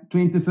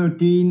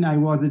 2013, I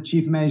was the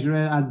chief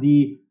measurer at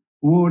the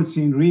Worlds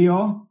in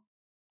Rio,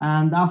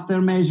 and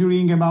after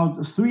measuring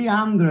about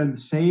 300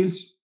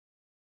 sails,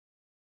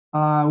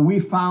 we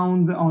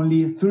found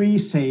only 3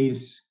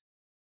 sails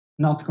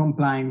not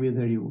complying with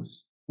the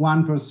rules,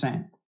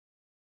 1%.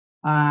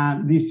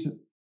 This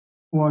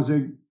was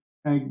a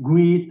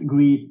great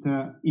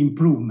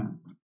improvement.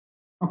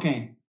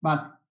 Okay,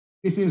 but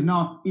this is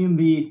not in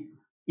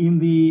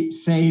the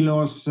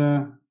sailors.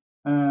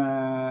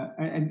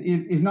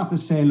 It's not a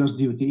sailor's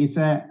duty. It's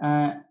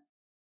a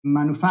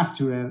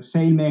manufacturer,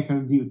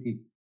 sailmaker duty.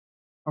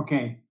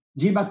 Okay,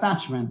 jib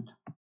attachment.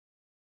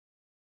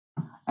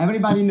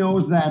 Everybody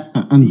knows that.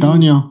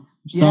 Antonio,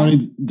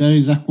 sorry, there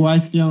is a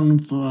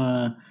question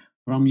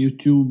from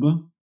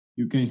YouTube.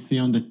 You can see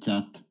on the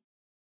chat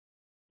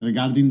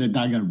regarding the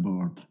dagger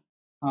board.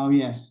 Oh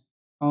yes.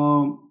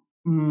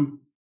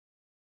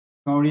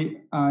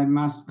 Sorry, I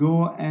must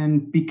go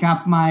and pick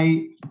up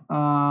my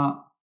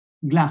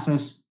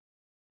glasses,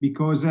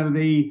 because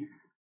the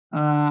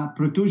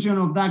protrusion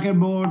of dagger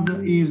board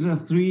is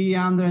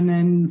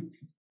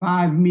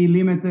 305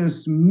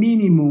 millimeters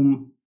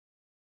minimum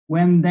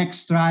when deck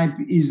stripe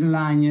is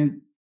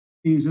aligned,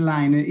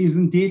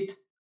 isn't it?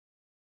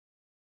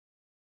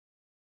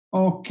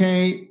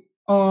 Okay.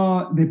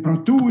 The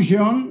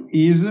protrusion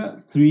is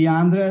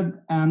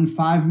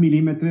 305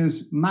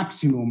 millimeters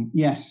maximum.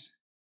 Yes,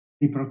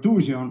 the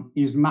protrusion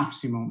is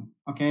maximum.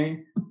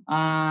 Okay,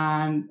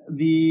 and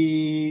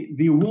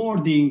the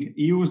wording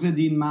used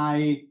in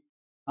my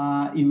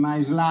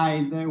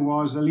slide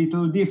was a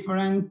little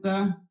different.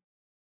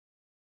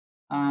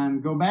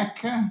 And go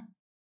back.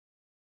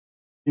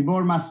 The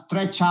board must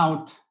stretch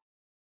out,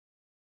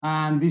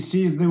 and this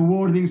is the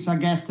wording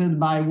suggested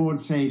by World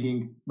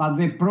Sailing. But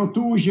the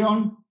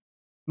protrusion,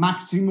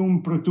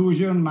 maximum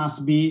protrusion,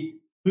 must be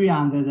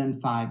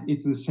 305.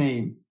 It's the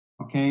same.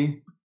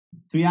 Okay,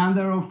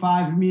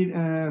 305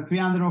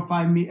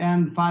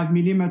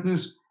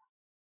 millimeters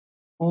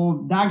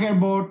of dagger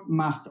board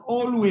must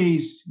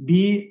always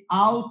be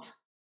out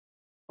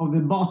of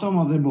the bottom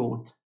of the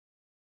boat.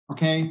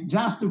 Okay,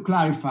 just to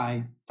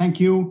clarify. Thank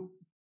you,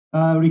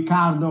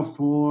 Riccardo,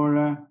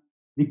 for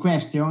the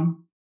question,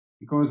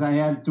 because I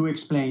had to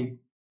explain.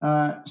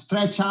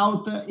 Stretch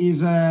out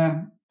is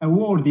a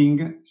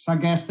wording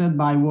suggested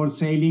by World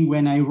Sailing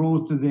when I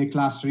wrote the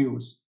class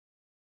rules.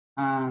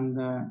 And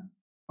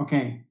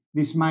okay,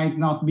 this might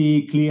not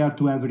be clear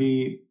to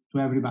everybody.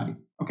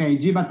 Okay,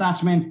 jib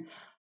attachment.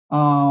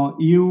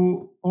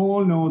 You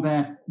all know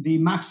that the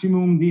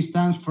maximum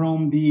distance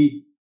from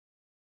the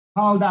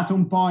hull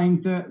datum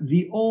point,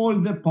 the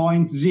old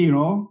point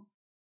 0,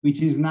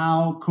 which is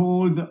now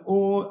called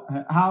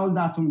hull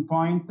datum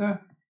point,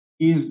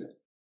 is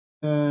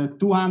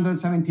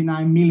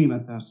 279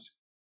 millimeters.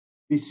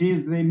 This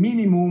is the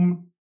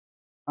minimum,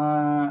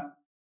 the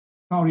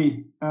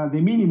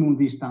minimum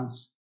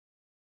distance.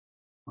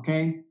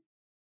 Okay,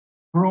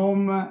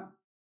 from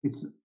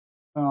it's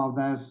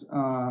there's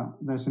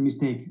a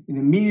mistake. The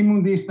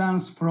minimum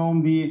distance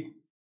from the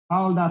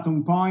hull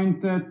datum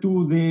point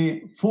to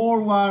the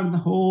forward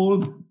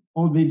hold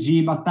of the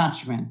jib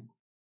attachment.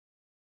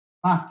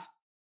 But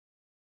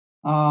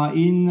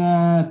in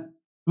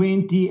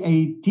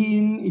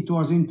 2018, it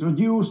was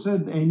introduced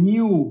a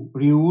new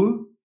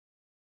rule,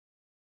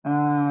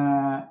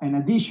 an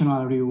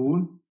additional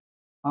rule.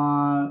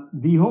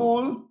 The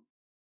hole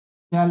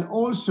shall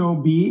also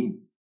be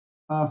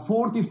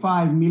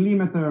 45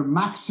 millimeter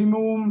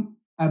maximum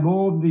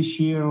above the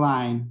shear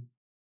line.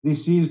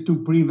 This is to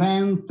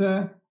prevent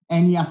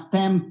any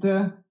attempt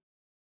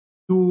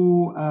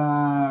to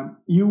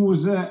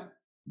use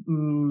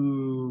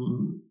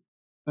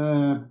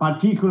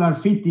particular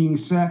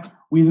fittings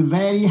with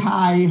very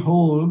high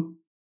hole,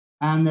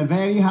 and a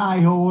very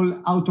high hole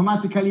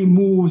automatically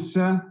moves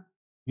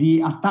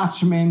the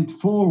attachment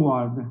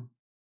forward,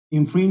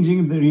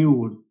 infringing the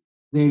rule.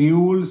 The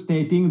rule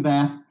stating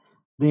that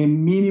the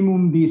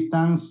minimum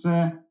distance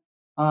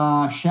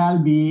shall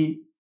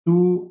be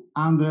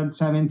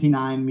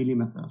 279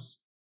 millimeters.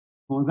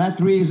 For that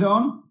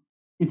reason,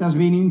 it has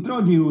been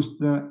introduced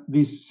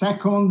this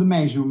second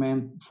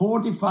measurement,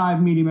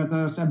 45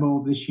 millimeters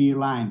above the shear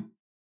line.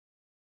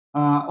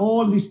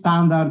 All the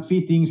standard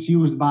fittings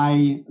used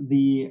by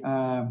the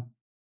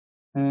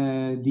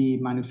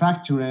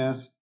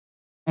manufacturers,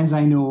 as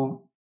I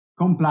know,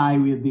 comply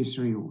with this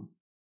rule.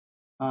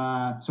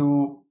 There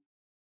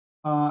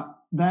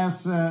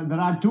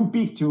are two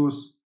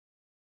pictures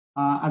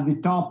at the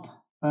top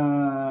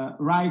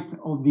right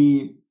of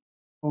the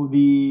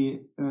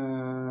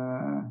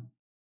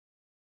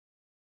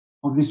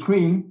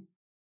screen,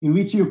 in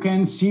which you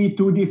can see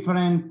two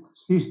different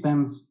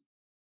systems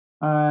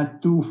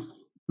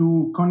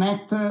to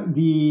connect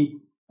the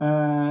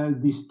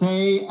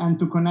stay and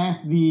to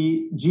connect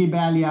the jib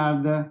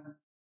halyard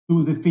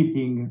to the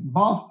fitting.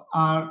 Both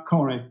are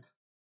correct.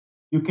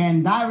 You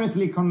can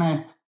directly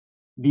connect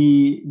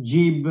the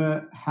jib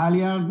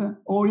halyard,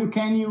 or you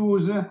can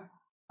use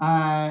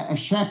a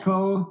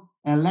shackle,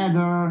 a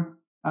ladder,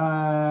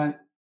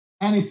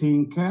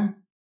 anything,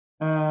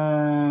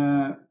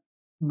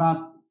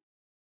 but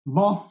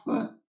both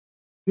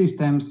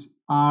systems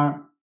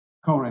are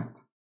correct.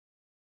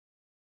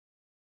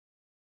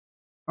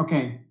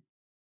 Okay,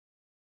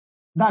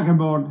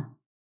 daggerboard.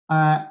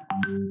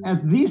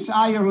 At this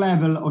higher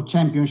level of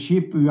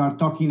championship we are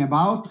talking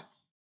about,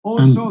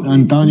 also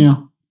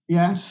Antonio.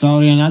 Yeah.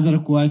 Sorry, another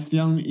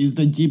question. Is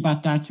the jib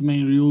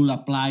attachment rule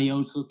apply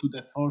also to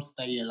the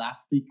forestay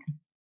elastic?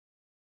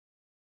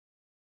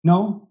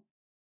 No.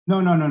 We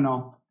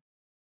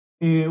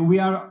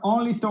are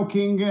only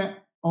talking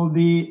of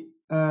the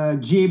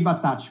jib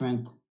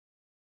attachment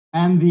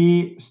and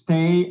the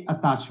stay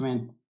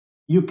attachment.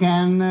 You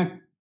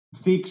can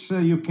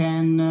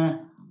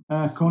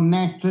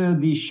connect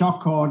the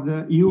shock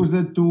cord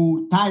used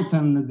to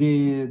tighten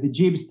the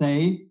jib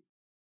stay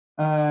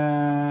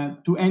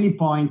to any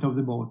point of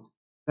the boat.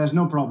 There's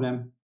no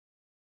problem.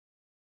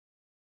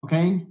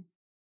 Okay?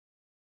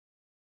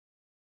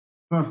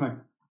 Perfect.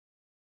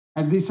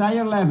 At this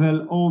higher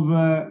level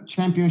of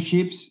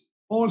championships,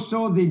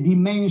 also the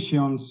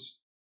dimensions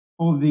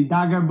of the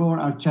daggerboard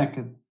are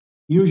checked.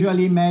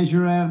 Usually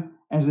measured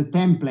as a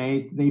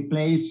template, they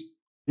place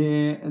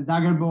the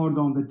daggerboard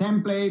on the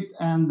template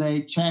and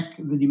they check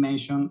the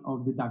dimension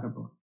of the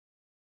daggerboard.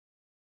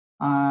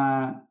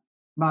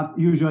 But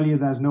usually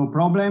there's no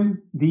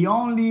problem. The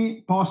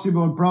only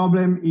possible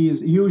problem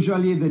is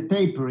usually the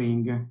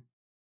tapering,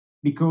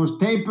 because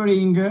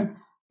tapering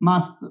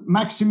must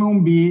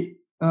maximum be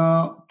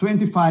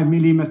 25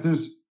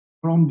 millimeters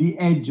from the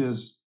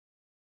edges,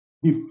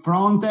 the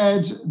front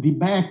edge, the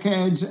back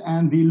edge,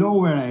 and the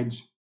lower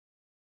edge,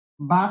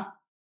 but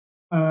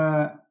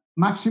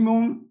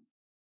maximum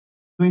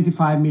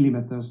 25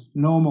 millimeters,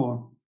 no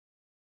more.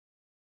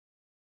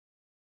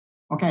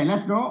 Okay,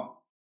 let's go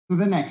to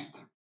the next.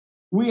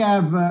 We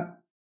have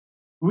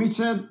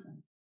reached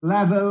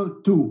level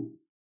 2.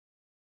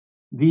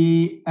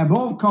 The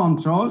above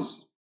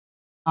controls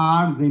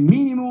are the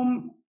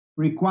minimum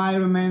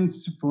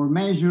requirements for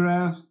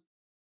measurers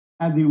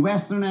at the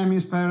Western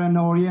Hemisphere and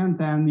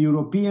Orient and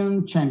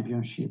European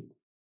Championship.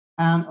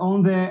 And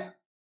on the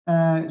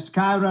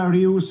Skyra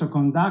Rius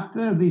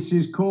conductor, this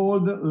is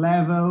called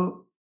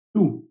level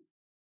 2.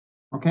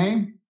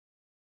 Okay?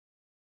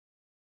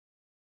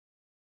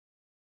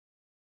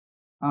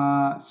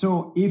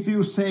 So if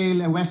you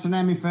sail a Western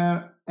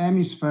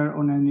Hemisphere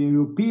on an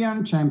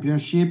European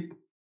Championship,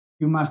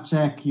 you must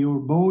check your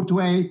boat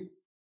weight,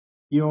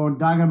 your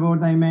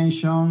daggerboard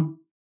dimension,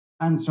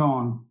 and so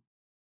on.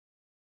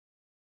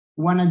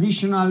 One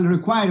additional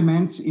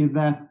requirement is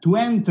that to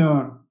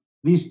enter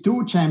these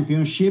two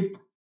championships,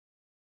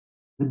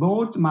 the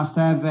boat must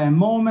have a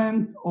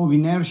moment of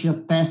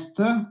inertia test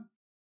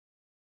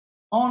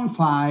on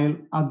file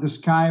at the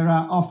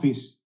Skyra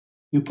office.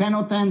 You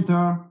cannot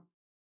enter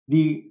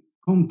the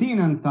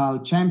Continental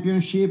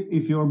Championship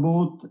if your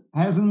boat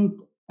hasn't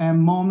a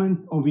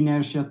moment of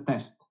inertia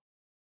test.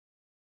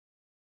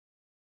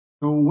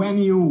 So when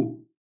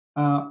you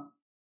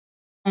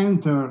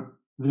enter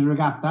the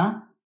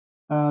regatta,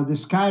 the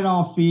Skyra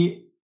office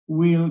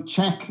will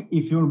check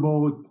if your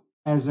boat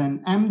has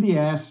an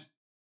MDS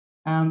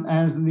and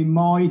has the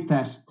MOI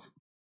test.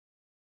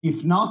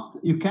 If not,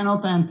 you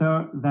cannot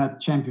enter that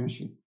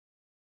championship.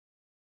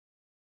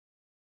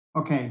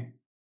 Okay.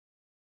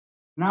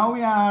 Now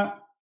we are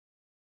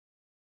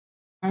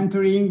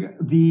entering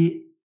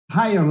the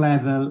higher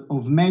level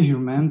of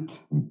measurement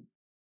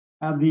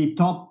at the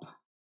top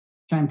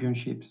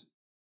championships.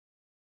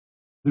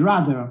 The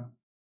rudder.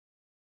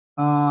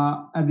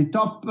 At the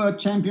top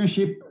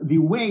championship, the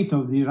weight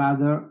of the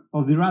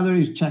rudder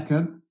is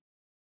checked,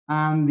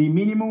 and the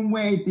minimum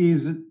weight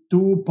is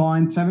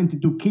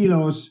 2.72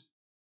 kilos,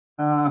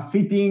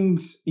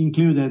 fittings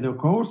included, of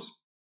course.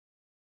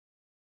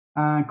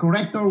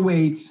 Corrector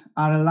weights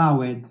are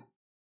allowed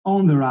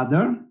on the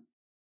rudder,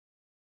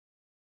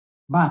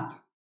 but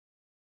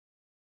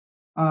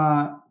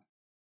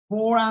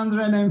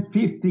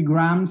 450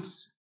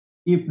 grams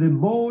if the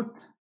boat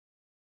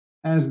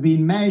has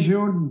been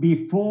measured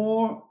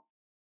before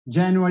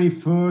January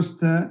 1st,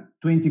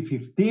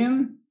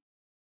 2015,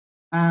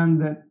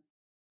 and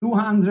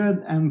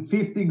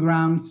 250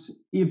 grams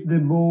if the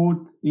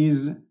boat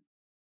is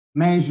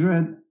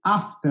measured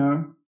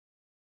after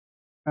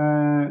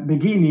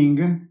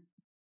beginning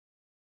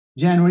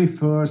January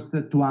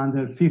 1st,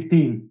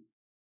 2015.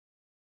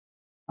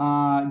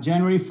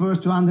 January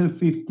 1st,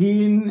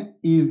 2015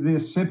 is the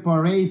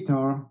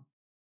separator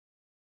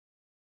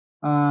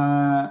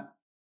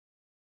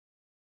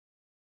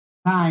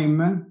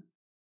time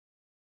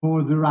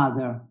for the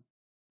rudder.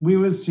 We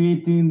will see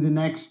it in the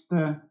next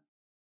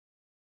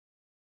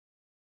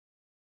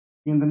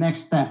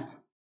step.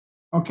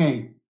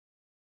 Okay,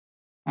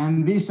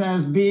 and this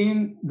has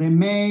been the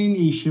main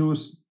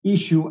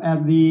issue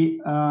at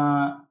the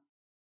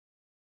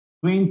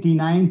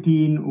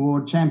 2019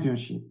 World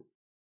Championship,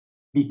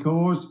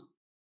 because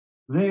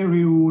the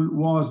rule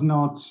was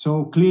not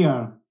so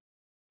clear,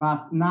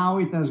 but now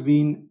it has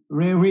been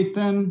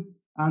rewritten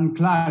and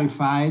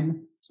clarified.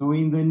 So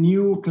in the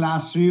new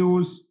class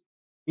rules,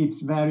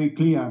 it's very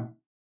clear.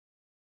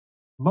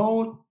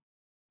 Boat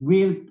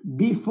built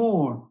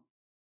before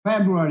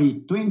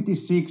February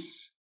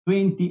 26,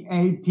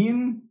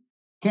 2018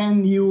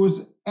 can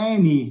use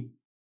any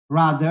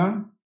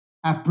rudder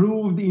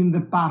approved in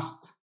the past.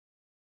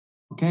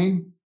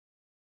 Okay?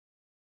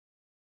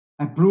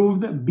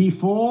 Approved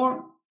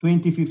before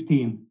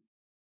 2015.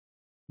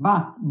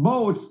 But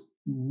boats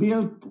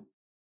built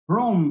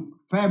from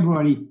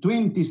February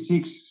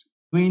 26,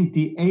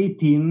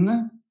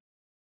 2018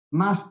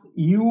 must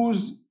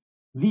use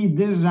the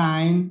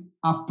design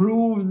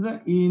approved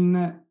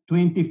in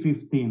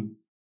 2015.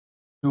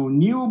 So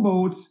new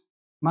boats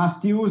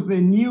must use the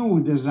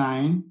new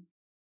design,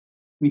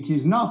 which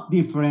is not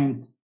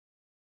different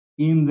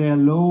in the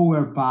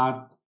lower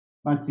part,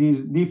 but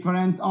is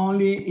different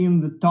only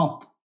in the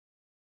top,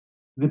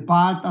 the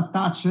part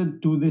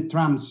attached to the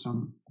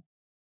transom.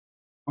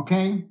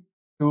 Okay,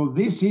 so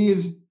this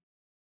is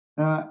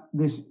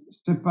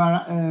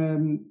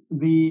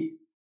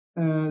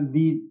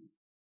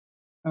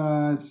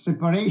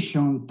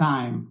separation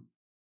time.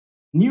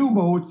 New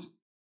boats,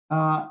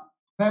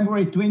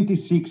 February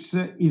 26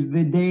 is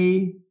the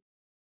day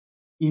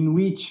in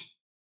which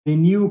the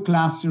new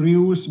class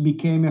rules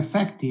became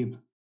effective.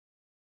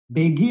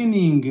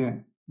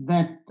 Beginning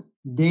that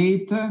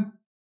date,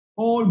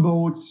 all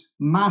boats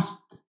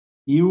must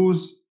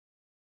use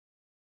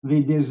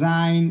the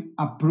design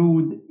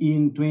approved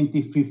in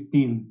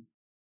 2015.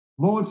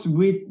 Boats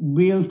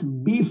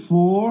built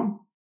before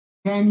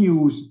can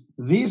use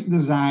this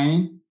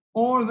design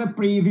or the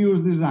previous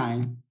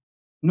design.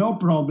 No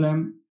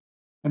problem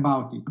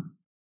about it.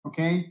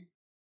 Okay?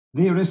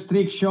 The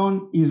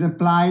restriction is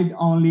applied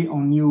only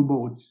on new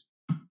boats,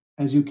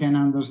 as you can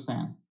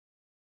understand.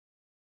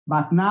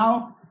 But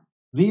now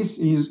this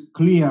is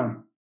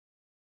clear,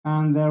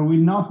 and there will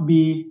not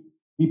be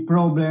the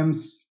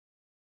problems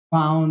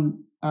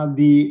found at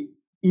the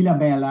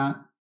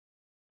Ilhabela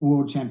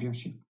World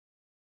Championship.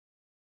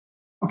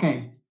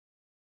 Okay,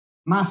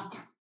 mast.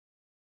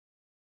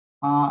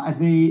 At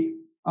the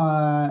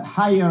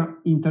higher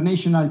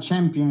international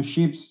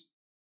championships,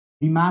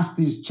 the mast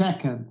is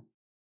checked,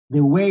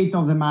 the weight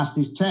of the mast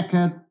is checked,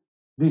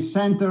 the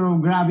center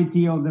of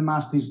gravity of the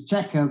mast is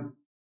checked,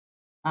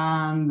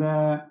 and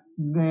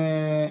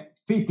the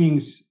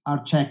fittings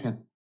are checked.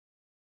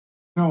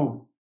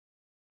 So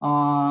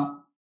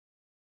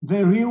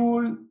the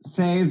rule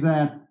says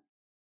that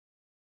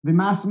the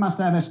mast must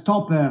have a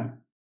stopper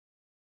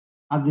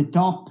at the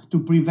top to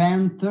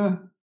prevent the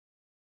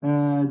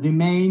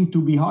main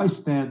to be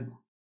hoisted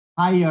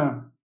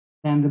higher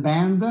than the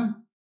band.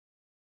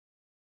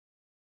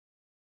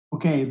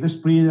 Okay, the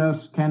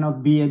spreaders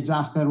cannot be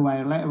adjusted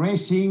while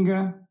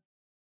racing.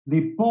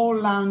 The pole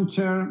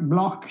launcher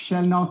block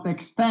shall not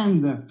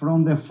extend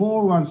from the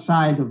forward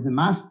side of the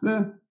mast.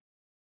 The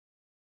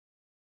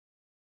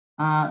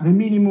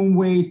minimum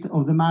weight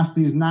of the mast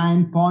is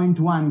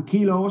 9.1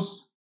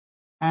 kilos,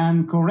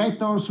 and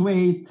correctors'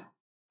 weight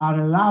are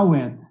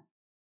allowed.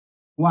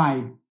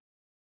 Why?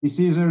 This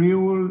is a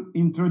rule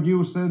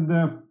introduced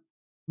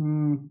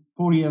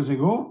 4 years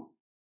ago,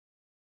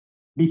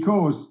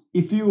 because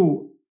if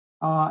you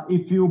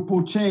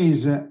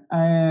purchase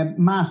a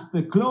mast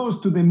close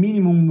to the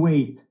minimum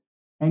weight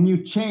and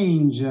you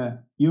change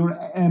your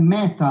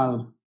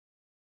metal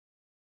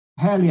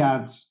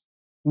halyards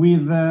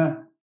with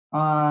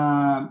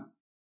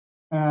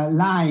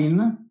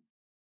line,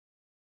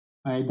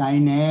 a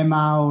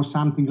Dynama or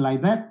something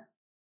like that,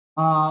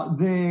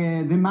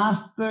 the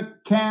mast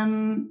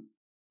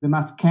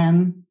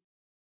can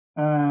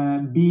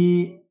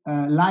be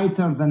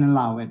lighter than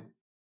allowed.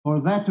 For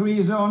that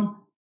reason,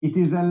 it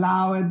is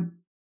allowed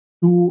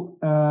to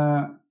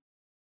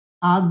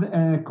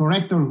add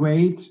corrector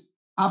weights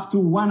up to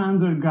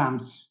 100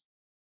 grams,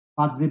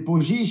 but the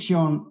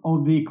position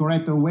of the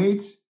corrector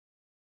weights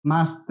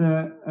must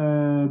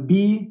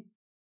be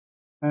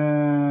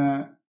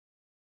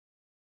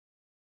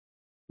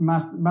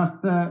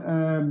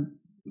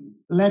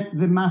let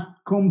the mast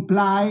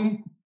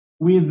comply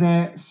with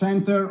the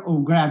center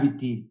of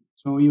gravity.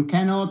 So you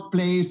cannot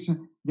place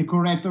the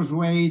corrector's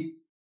weight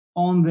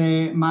on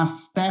the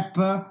mast step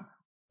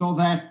so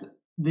that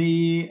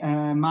the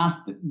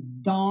mast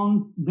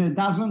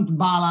doesn't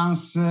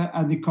balance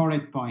at the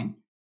correct point.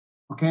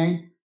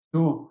 Okay,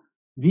 so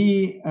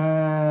the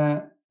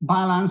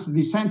balance,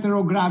 the center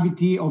of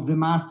gravity of the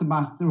mast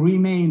must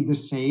remain the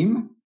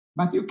same,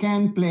 but you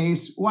can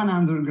place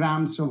 100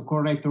 grams of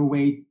corrector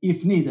weight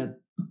if needed.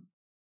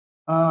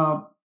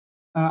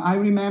 I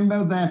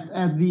remember that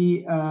at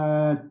the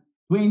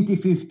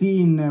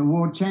 2015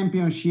 World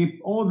Championship,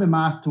 all the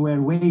masts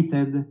were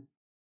weighted,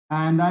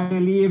 and I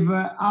believe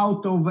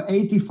out of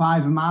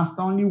 85 masts,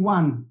 only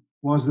one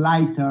was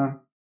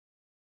lighter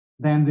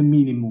than the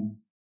minimum,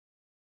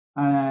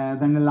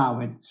 than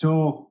allowed.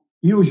 So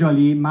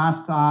usually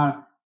masts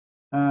are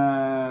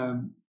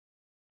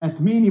at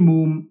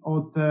minimum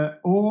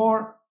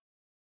or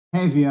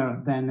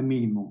heavier than the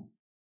minimum.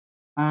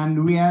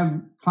 And we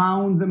have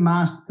found the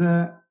mast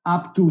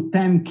up to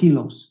 10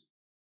 kilos,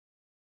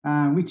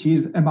 which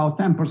is about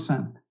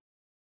 10%.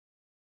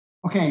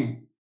 Okay.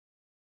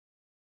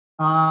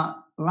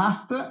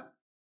 Last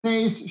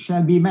stays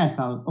shall be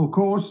metal. Of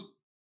course,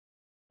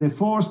 the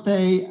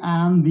forestay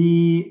and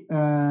the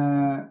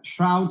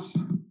shrouds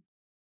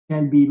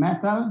shall be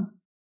metal,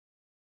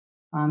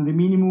 and the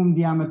minimum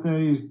diameter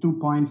is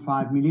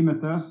 2.5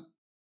 millimeters.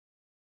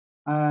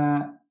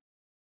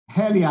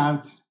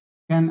 Halyards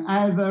can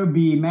either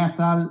be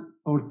metal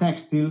or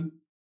textile,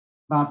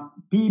 but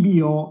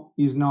PBO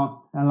is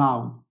not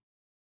allowed.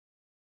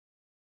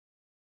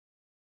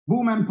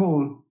 Boom and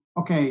pole.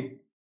 Okay,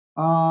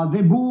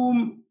 the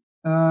boom,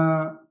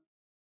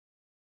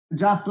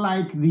 just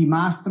like the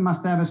mast,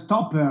 must have a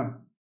stopper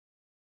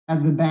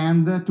at the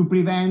band to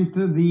prevent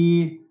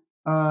the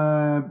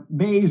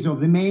base of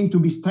the main to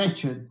be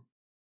stretched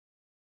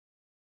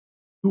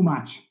too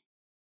much.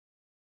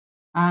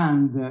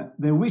 And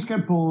the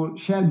whisker pole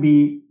shall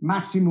be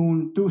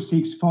maximum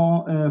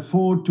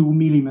 2.642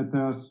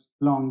 millimeters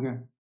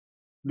long.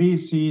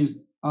 This is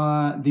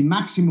the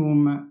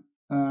maximum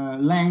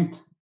length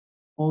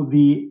of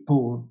the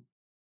pole.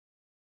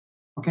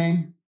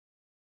 Okay?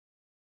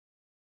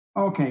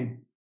 Okay.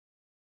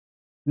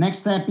 Next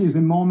step is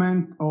the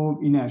moment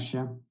of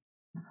inertia.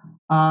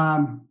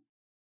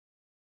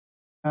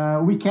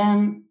 We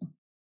can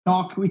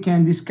talk, we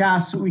can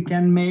discuss, we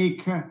can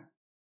make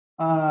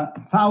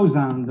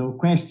thousands of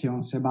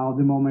questions about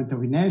the moment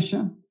of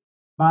inertia,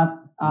 but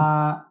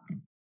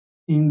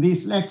in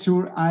this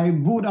lecture I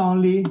would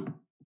only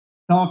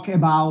talk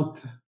about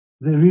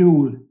the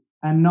rule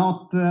and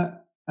not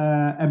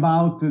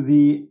about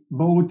the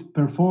boat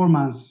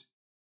performance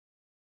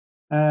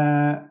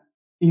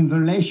in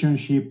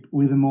relationship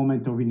with the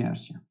moment of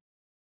inertia.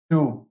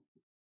 So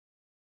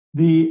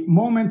the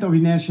moment of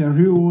inertia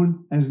rule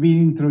has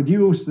been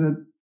introduced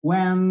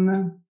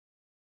when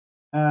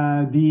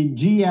the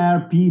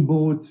GRP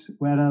boats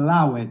were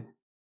allowed.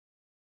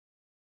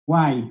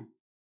 Why?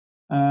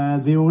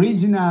 The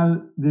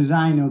original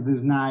design of the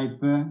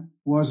Snipe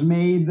was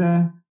made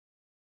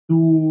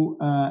to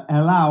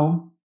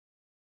allow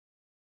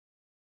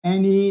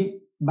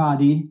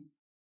anybody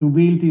to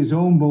build his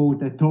own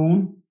boat at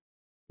home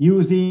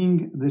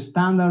using the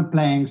standard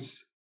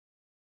planks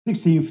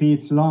 16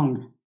 feet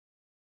long.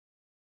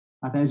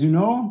 But as you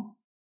know,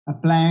 a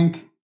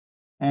plank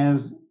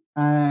has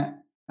a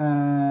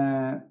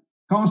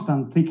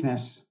constant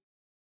thickness.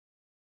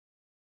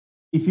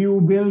 If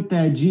you build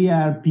a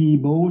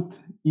GRP boat,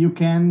 you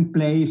can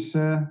place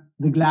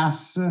the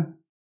glass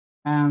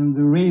and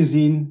the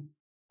resin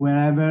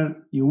wherever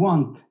you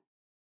want.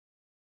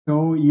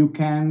 So you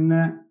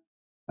can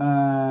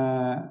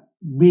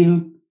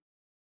build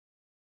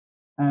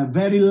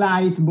very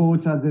light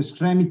boats at the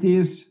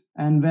extremities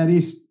and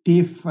very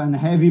stiff and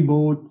heavy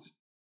boats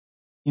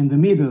in the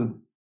middle.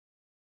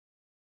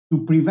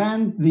 To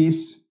prevent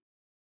this,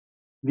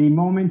 the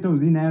moment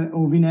of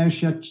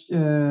inertia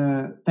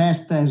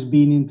test has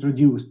been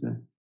introduced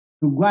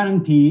to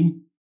guarantee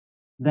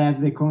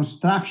that the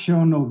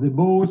construction of the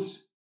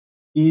boats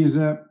is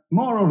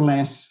more or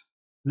less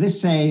the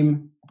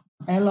same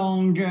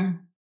along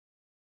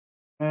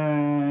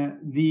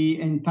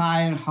the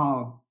entire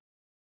hull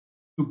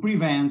to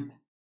prevent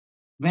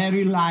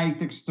very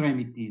light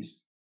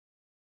extremities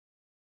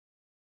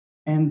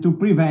and to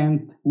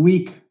prevent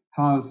weak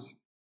hulls.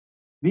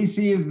 This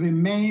is the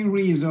main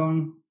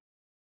reason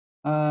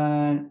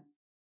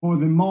for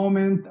the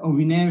moment of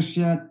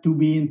inertia to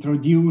be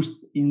introduced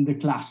in the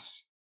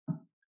class.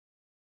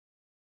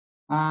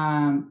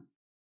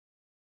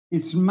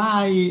 It's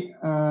my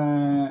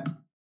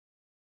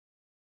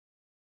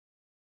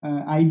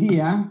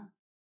idea,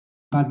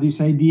 but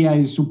this idea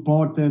is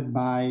supported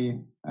by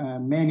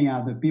many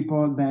other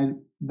people, that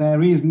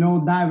there is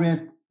no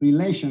direct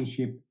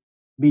relationship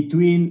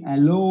between a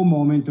low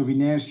moment of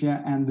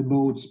inertia and the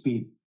boat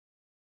speed.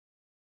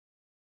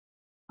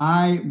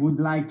 I would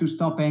like to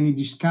stop any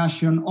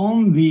discussion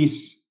on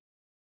this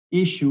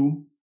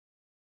issue.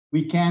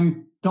 We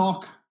can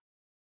talk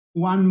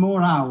 1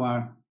 more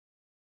hour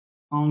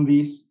on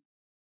this.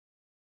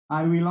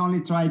 I will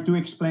only try to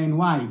explain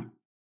why.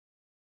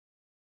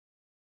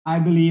 I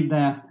believe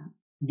that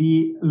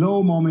the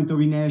low moment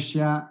of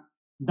inertia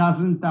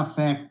doesn't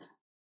affect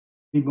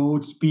the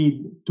boat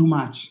speed too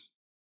much.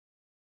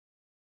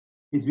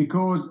 It's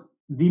because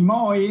the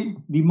MOI,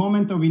 the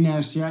moment of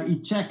inertia,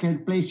 is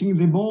checked placing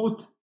the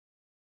boat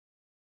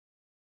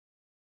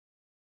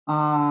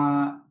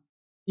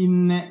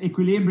in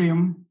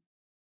equilibrium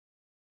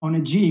on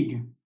a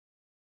jig.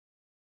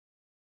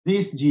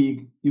 This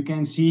jig you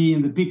can see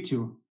in the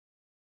picture,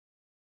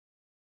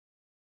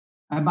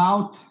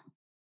 about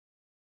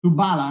to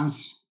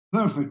balance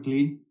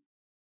perfectly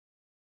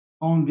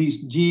on this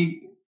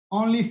jig,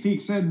 only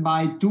fixed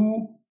by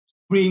 2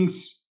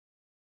 springs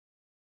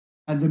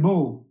at the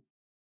bow.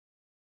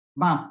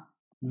 But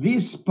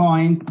this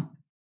point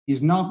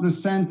is not the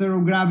center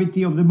of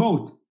gravity of the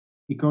boat,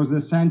 because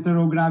the center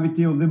of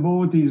gravity of the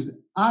boat is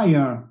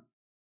higher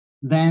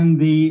than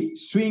the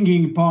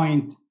swinging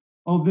point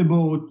of the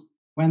boat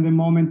when the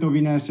moment of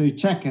inertia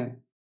is checked.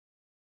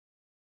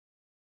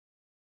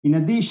 In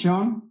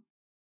addition,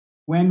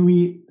 when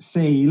we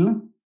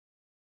sail,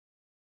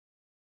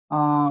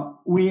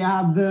 we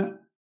add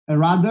a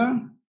rudder,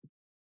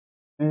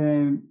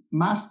 a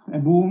mast, a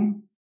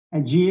boom, a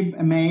jib,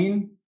 a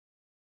main,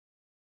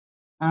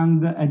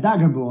 and a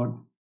daggerboard,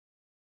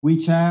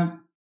 which have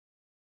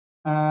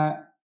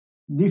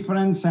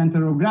different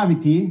center of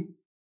gravity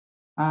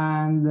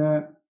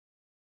and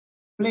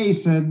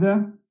placed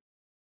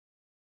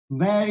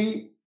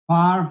very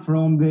far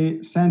from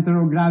the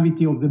center of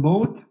gravity of the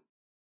boat,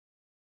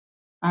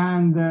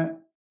 and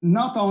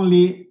not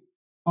only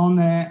on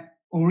a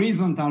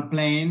horizontal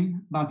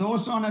plane, but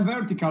also on a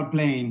vertical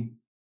plane.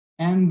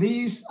 And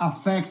this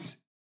affects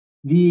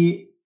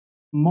the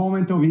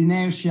moment of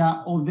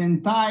inertia of the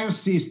entire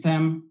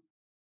system,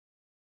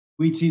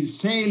 which is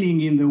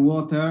sailing in the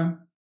water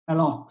a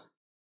lot.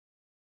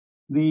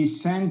 The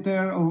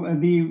center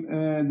of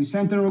the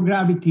center of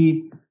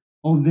gravity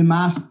of the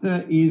mast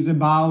is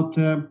about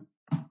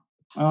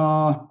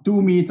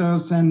 2.5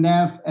 meters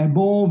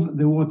above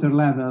the water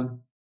level,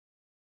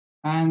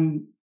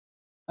 and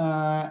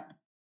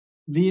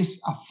this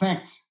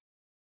affects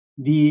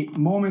the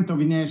moment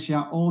of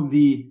inertia of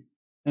the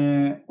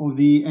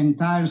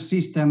entire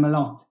system a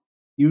lot.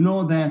 You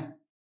know that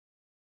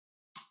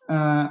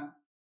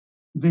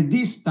the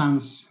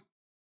distance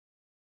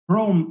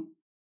from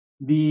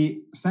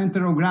the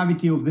center of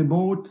gravity of the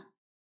boat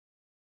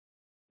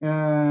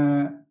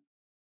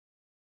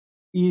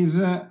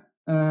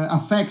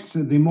affects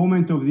the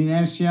moment of the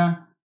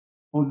inertia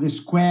of the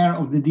square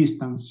of the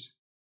distance.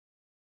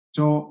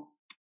 So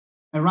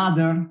a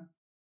rudder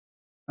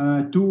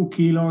 2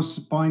 kilos,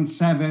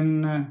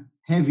 0.7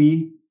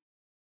 heavy,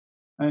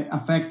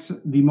 affects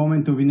the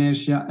moment of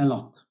inertia a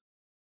lot.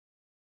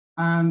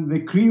 And the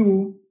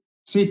crew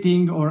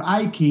sitting or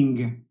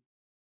hiking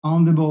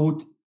on the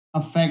boat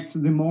affects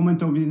the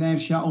moment of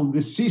inertia of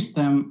the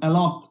system a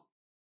lot.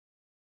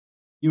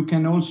 You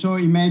can also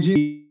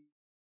imagine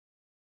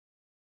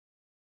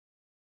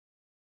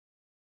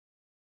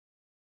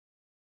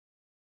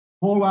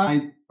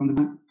forward.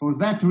 For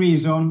that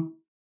reason,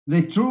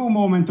 the true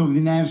moment of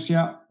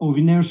inertia, of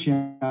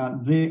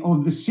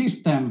the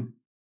system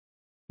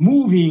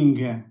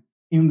moving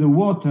in the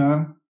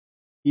water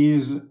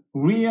is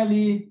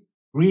really,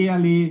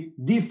 really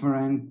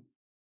different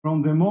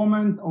from the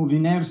moment of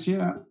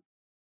inertia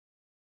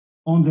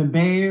on the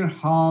bare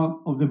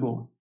hull of the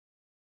boat.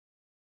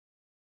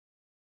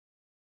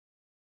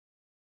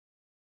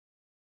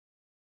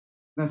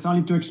 That's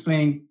only to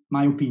explain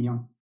my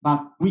opinion,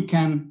 but we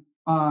can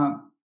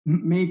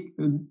make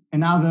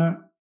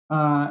another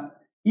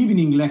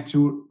evening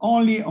lecture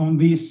only on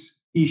this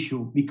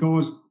issue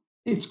because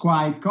it's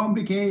quite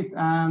complicated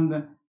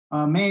and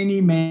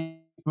many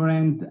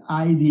different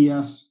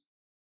ideas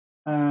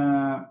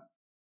are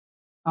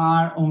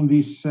on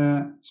this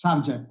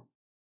subject.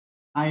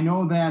 I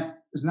know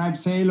that snipe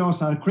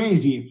sailors are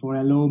crazy for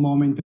a low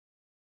moment.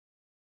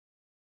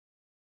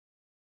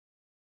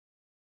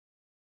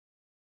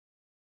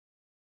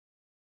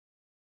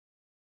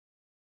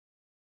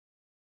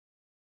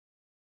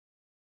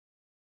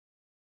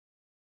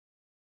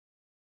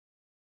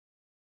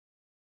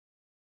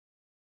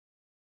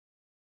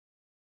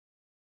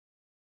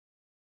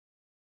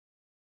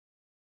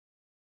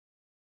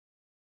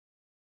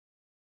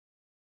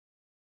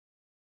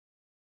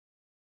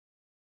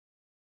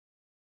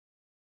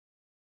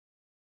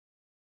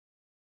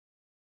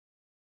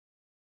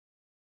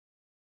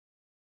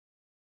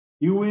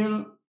 You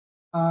will,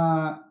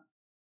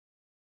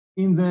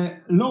 in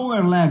the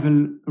lower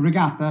level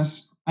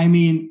regattas, I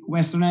mean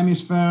Western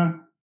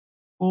Hemisphere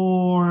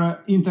or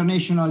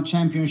international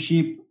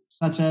championship,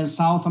 such as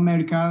South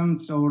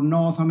Americans or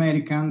North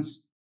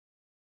Americans,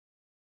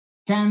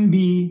 can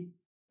be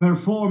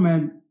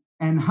performed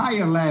at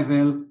higher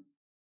level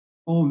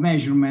of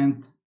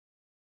measurement.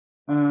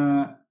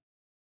 I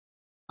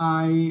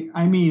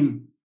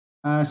mean,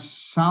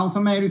 South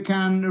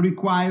American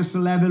requires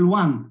level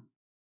 1,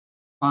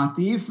 but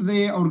if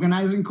the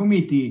organizing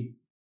committee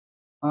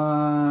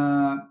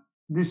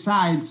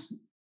decides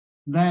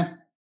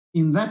that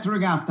in that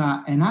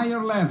regatta a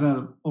higher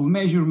level of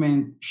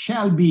measurement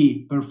shall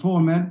be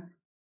performed,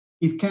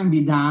 it can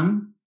be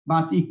done,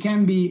 but it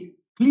can be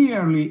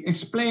clearly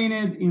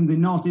explained in the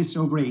notice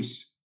of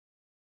race.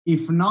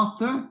 If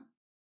not,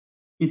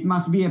 it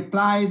must be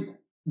applied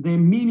the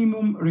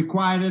minimum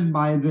required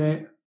by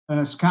the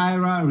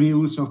SCIRA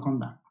rules of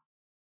conduct.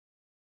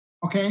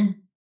 Okay?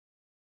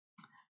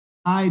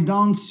 I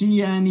don't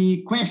see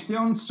any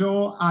questions,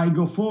 so I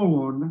go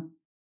forward.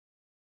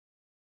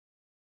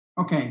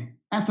 Okay,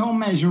 at-home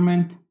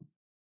measurement.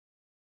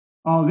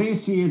 Oh,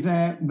 this is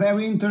a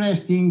very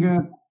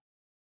interesting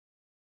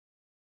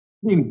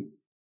thing.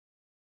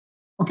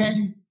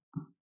 Okay?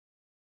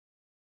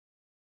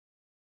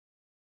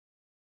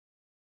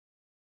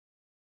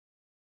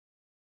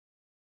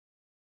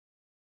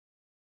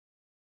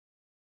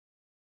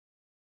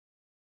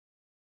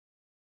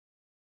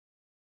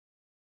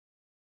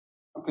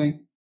 Okay.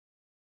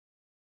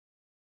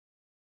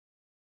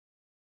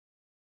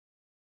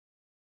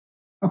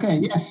 Okay,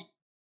 yes.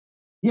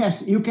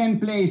 Yes, you can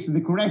place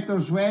the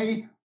corrector's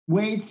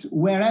weights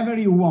wherever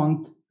you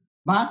want,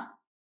 but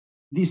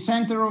the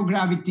center of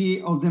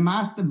gravity of the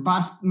mast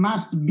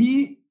must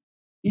be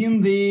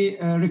in the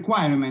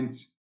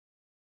requirements.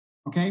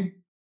 Okay?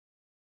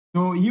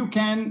 So you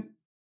can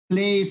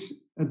place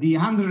the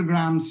 100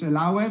 grams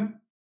allowed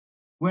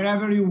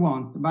wherever you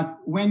want, but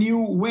when you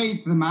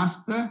weight the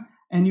mast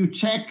and you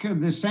check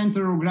the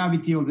center of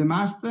gravity of the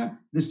mast,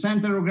 the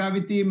center of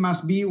gravity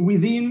must be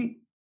within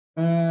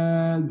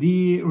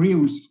the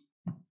rules.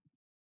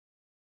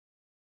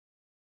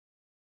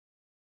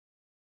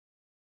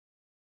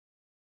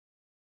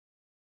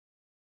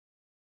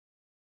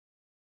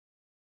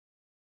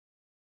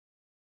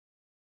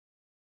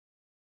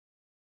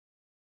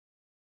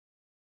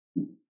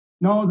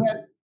 No,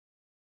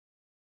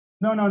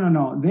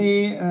 no.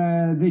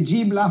 The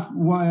G-bluff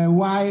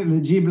wire,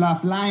 the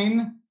G-bluff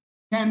line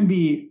can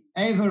be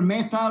either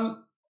metal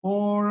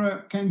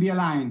or can be a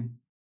line.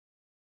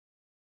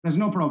 There's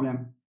no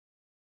problem.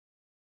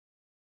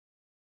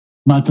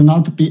 But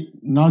not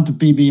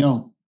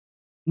PBO.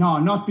 No,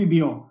 not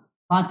PBO.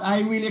 But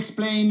I will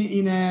explain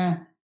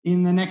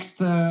in the next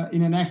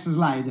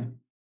slide.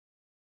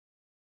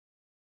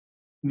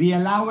 The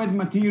allowed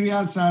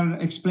materials are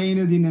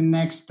explained in the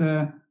next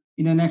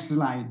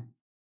slide.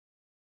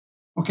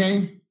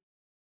 Okay.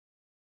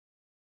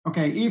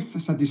 Okay,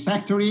 if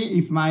satisfactory,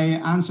 if my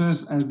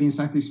answers has been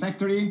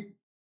satisfactory,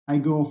 I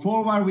go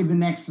forward with the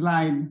next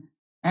slide,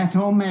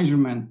 at-home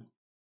measurement.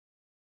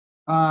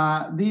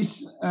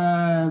 This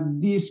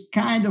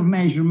kind of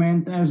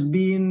measurement has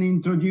been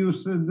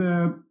introduced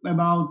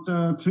about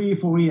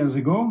 3-4 years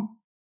ago.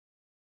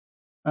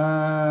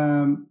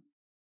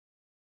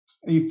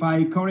 If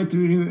I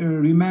correctly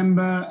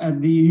remember,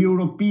 at the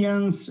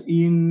Europeans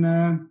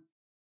in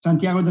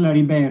Santiago de la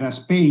Ribera,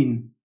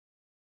 Spain,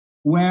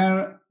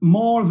 where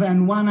more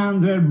than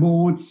 100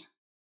 boats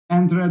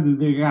entered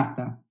the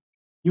regatta.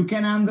 You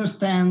can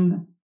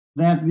understand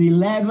that the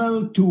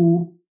level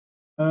 2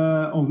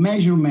 of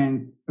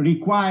measurement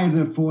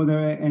required for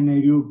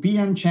an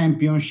European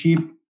championship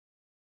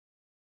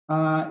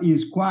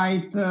is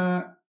quite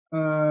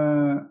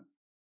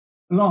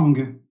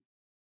long,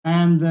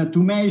 and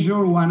to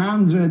measure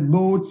 100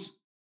 boats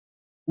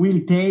will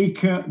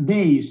take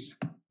days,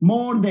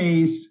 more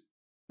days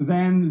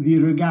than the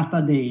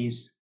regatta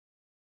days.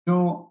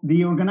 So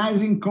the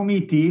organizing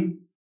committee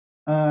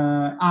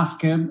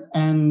asked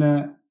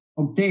and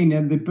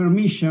obtained the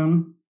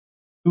permission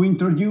to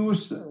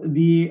introduce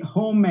the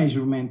home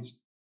measurements.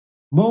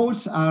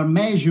 Boats are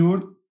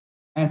measured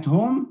at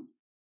home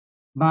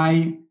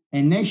by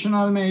a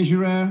national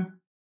measurer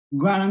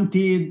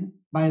guaranteed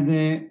by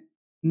the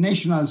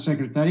national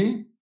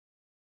secretary,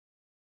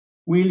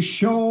 will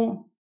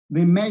show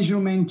the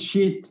measurement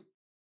sheet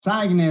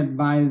signed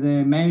by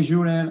the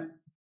measurer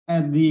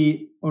at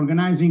the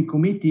organizing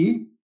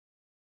committee,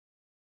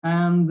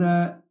 and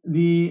at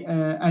the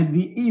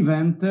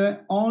event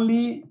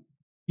only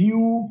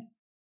few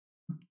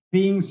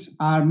things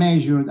are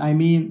measured. I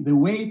mean the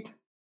weight,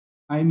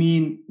 I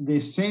mean the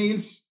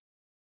sails,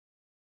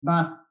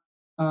 but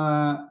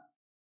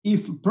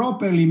if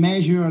properly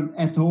measured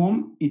at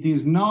home, it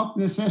is not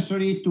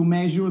necessary to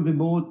measure the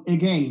boat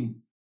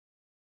again.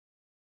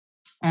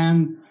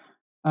 And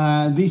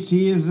this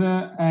is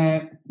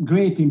a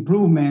great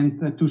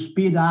improvement to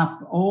speed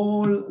up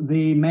all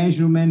the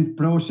measurement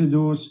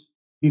procedures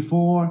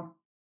before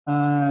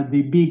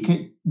the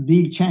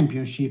big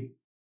championship,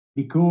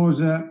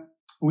 because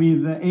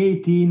with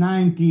 80,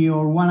 90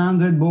 or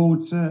 100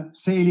 boats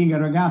sailing a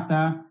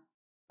regatta,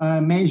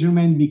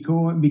 measurement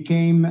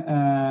became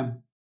a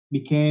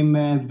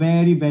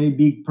very, very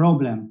big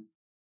problem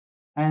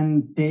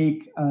and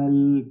take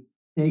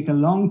a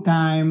long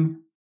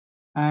time.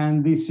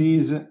 And this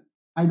is,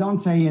 I don't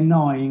say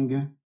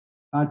annoying,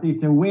 but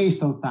it's a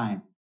waste of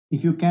time.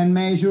 If you can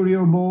measure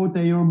your boat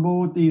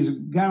is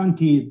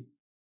guaranteed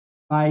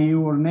by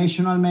your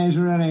national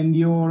measurer and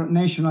your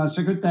national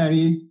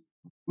secretary,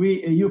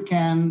 you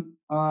can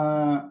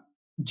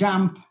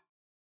jump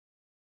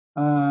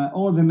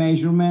all the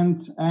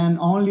measurements and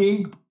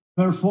only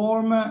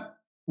perform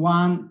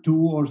 1, 2,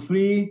 or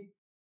 3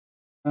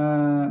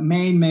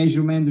 main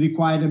measurement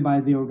required by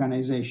the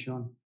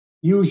organization.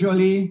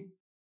 Usually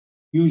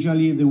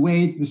the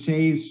weight, the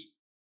sails,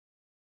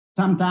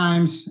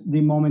 sometimes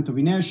the moment of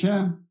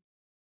inertia,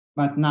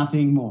 but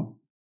nothing more.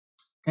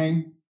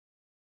 Okay?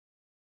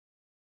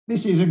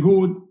 This is a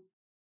good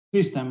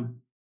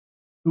system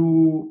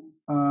to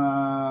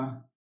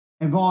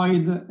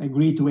avoid a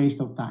great waste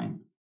of time.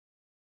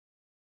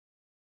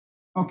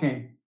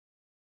 Okay.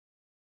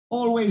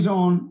 Always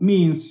on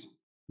means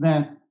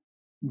that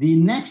the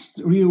next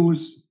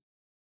rules,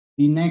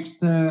 the next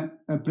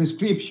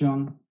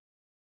prescriptions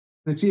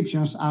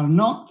are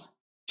not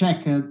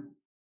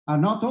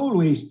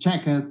always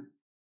checked in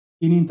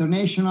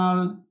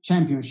international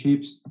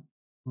championships,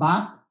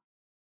 but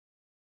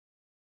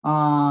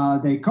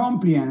the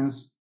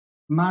compliance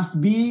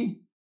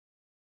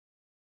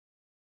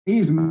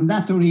is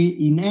mandatory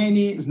in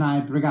any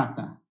snipe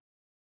regatta,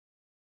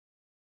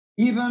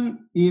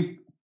 even if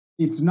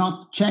it's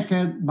not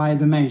checked by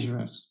the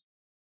measurers.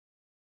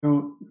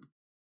 So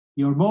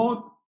your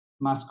boat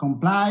must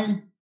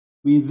comply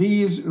with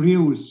these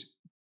rules.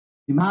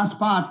 The mast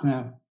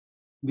partner,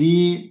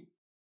 the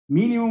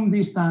minimum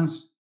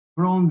distance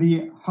from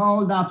the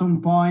hull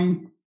datum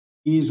point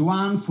is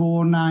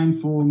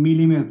 1494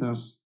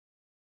 millimeters.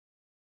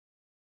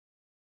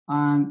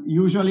 And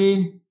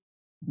usually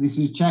this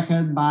is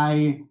checked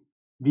by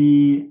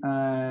the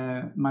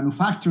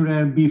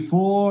manufacturer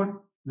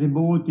before the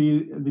boat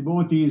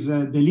is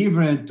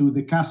delivered to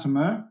the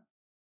customer.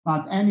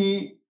 But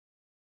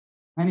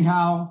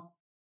anyhow,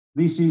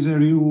 this is a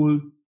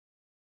rule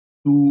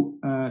to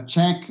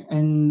check,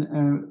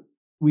 and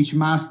which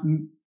must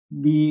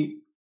be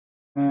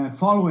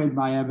followed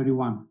by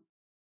everyone.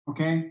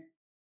 Okay?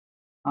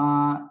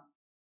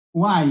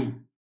 Why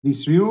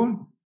this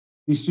rule?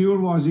 This rule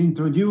was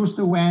introduced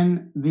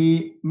when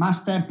the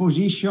masthead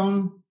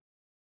position,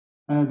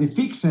 the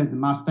fixed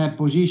masthead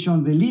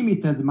position, the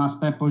limited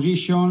masthead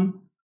position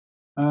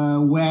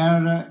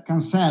were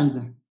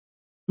cancelled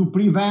to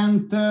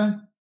prevent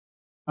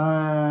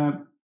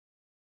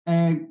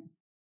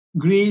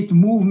great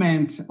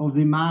movements of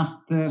the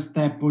mast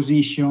step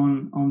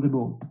position on the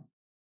boat.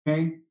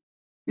 Okay,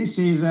 this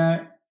is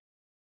a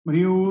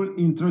rule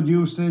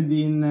introduced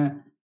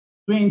in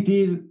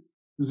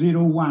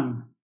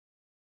 2001.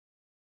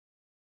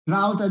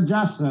 Shroud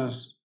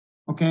adjusters.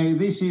 Okay,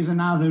 this is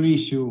another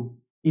issue.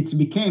 It's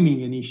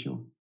becoming an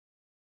issue.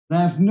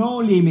 There's no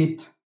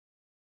limit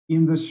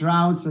in the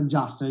shrouds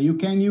adjuster. You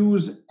can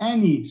use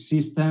any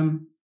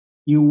system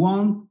you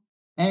want,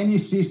 any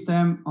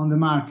system on the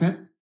market,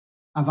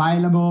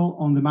 available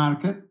on the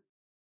market.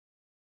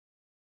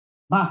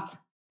 But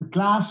the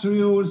class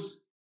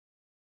rules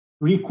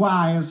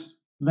requires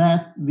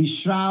that the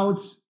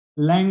shroud's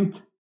length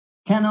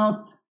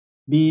cannot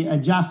be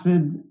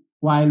adjusted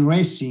while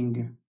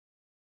racing.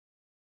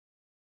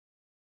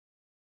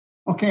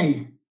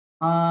 Okay,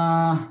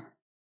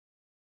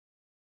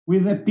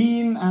 with the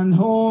pin and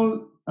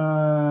hole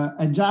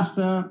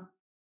adjuster,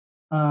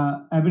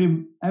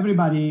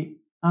 everybody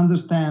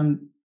understand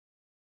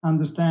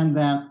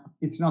that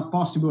it's not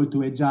possible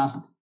to adjust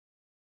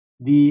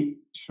the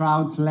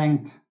shroud's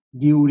length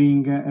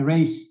during a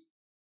race,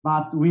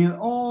 but with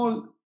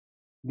all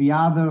the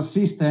other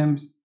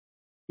systems,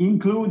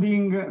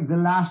 including the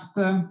last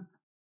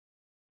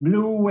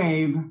blue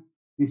wave,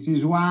 this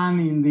is one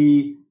in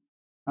the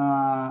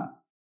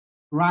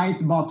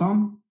right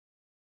bottom,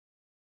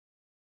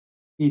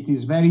 it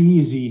is very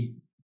easy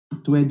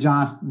to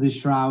adjust the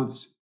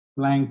shroud's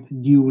length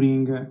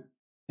during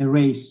a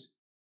race.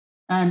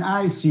 And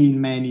I've seen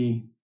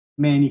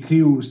many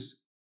crews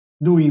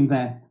doing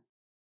that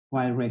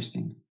while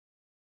racing.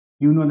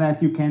 You know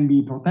that you can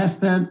be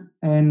protested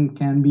and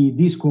can be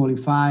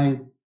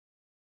disqualified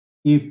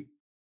if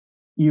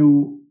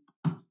you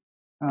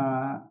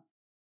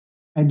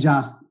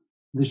adjust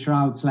the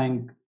shroud's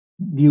length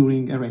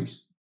during a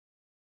race.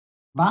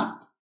 But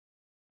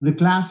the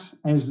class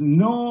has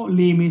no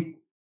limit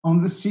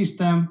on the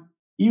system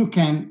you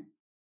can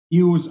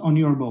use on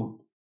your boat.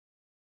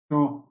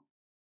 So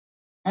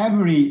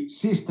every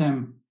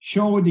system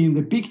showed in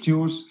the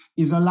pictures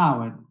is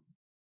allowed.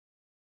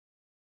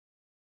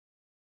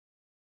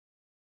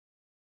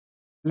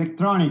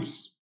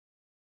 Electronics.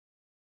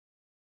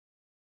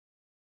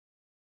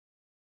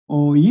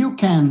 Or you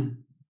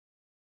can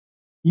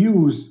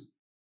use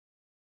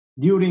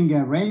during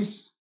a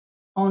race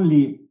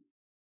only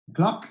a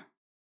clock,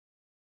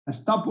 a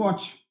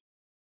stopwatch,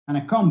 and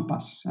a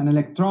compass, an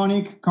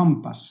electronic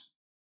compass.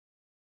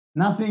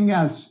 Nothing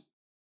else.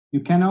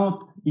 You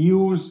cannot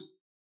use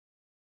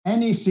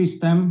any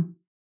system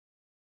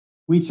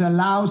which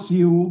allows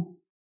you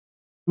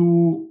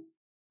to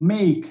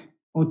make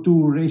or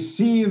to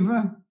receive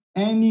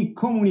any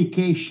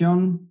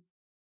communication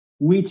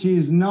which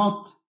is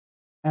not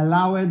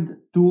allowed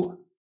to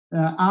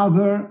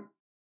other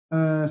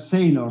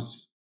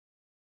sailors.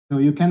 So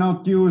you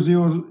cannot use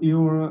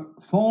your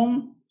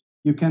phone,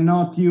 you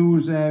cannot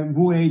use a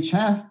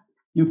VHF,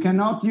 you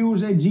cannot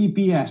use a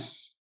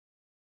GPS.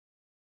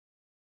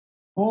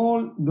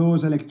 All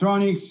those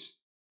electronics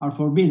are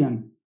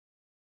forbidden.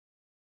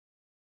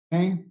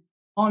 Okay?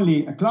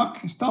 Only a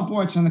clock, a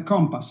stopwatch, and a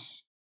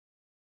compass.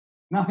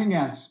 Nothing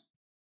else.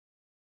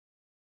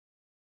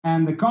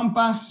 And the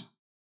compass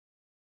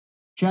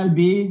shall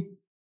be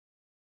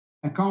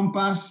a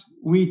compass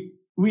with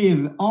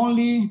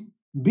only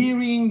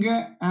bearing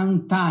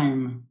and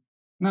time,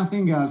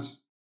 nothing else.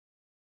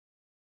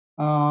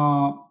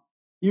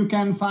 You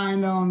can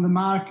find on the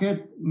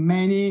market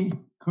many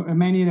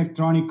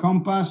electronic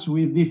compass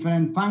with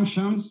different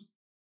functions,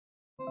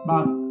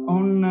 but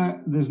on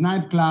the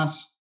Snipe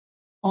class,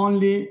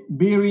 only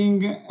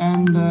bearing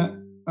and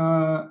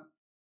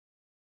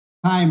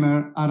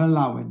timer are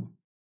allowed.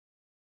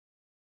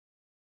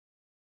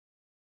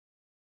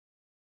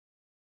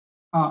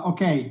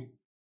 Okay,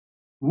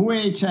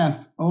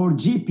 VHF or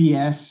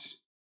GPS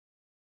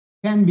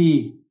can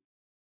be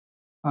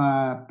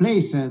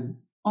placed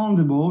on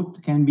the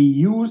boat, can be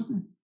used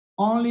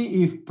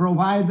only if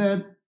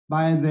provided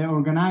by the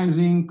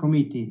organizing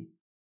committee.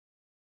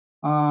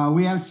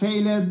 We have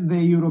sailed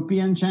the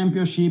European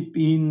Championship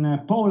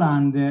in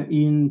Poland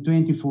in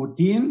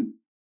 2014.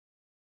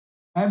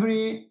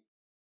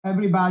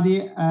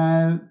 Everybody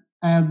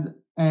had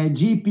a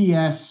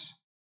GPS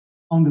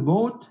on the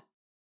boat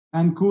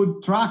and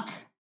could track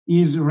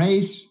his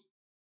race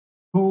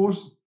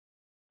course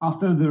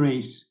after the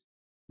race.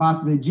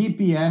 But the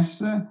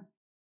GPS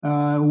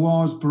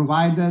was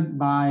provided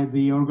by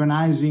the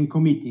organizing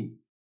committee.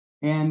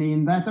 And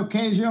in that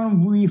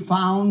occasion, we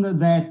found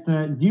that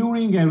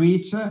during a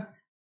race,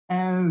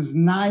 a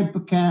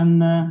Snipe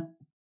can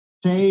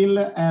sail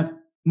at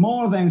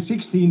more than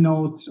 60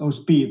 knots of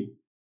speed,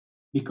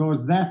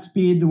 because that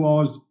speed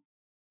was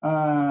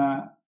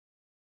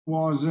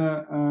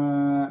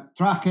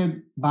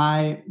tracked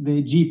by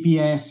the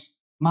GPS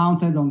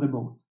mounted on the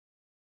boat.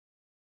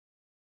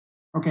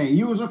 Okay,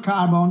 use of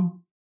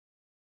carbon.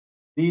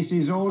 This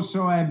is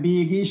also a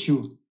big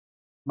issue,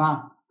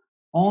 but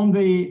on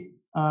the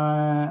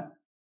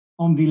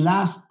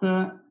last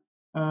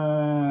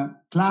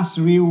class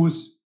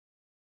rules,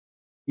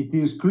 it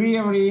is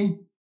clearly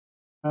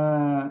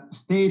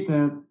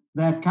stated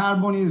that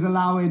carbon is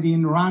allowed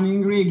in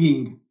running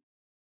rigging,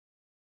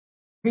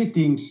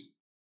 fittings,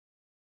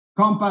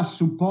 compass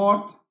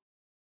support,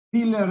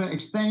 tiller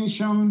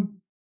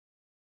extension,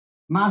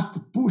 mast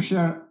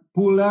pusher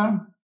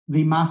puller,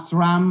 the mast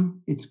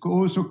ram, it's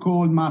also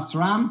called mast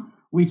ram,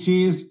 which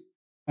is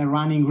a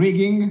running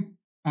rigging,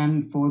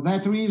 and for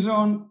that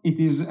reason it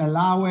is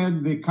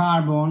allowed the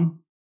carbon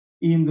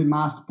in the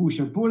mast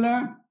pusher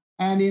puller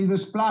and in the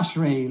splash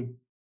rail,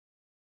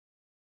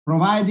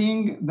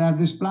 providing that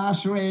the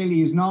splash rail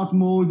is not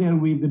molded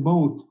with the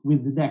boat,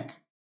 with the deck.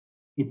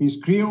 It is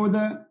screwed,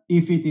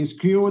 if it is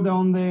screwed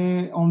on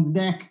the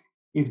deck,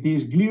 if it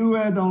is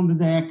glued on the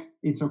deck,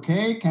 it's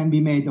okay, can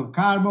be made of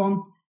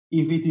carbon.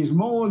 If it is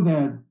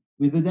molded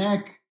with the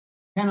deck,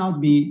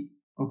 cannot be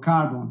of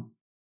carbon.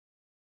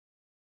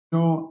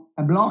 So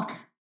a block,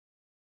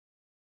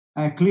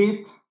 a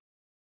cleat,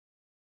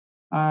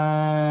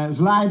 a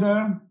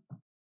slider,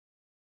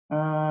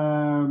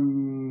 can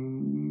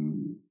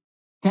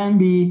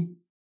be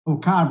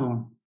of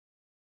carbon.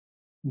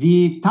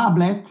 The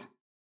tablet,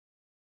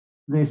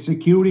 the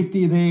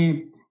security,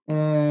 the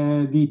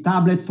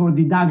tablet for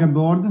the dagger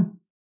board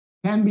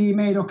can be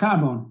made of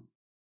carbon.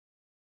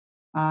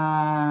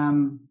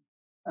 Some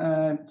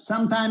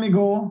time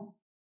ago,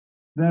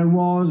 there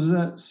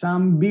was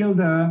some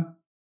builder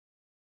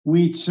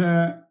which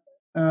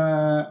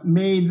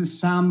made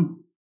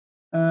some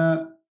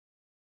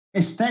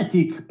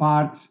aesthetic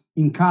parts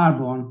in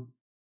carbon,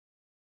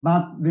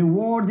 but the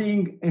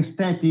wording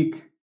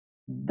aesthetic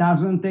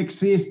doesn't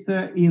exist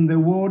in the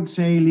word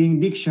sailing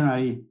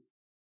dictionary.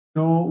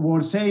 So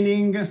word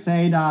sailing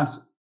said us,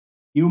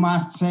 you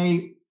must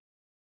say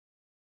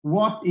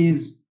what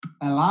is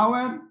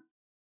allowed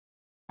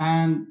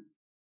and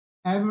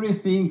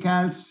everything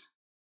else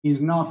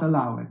is not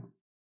allowed.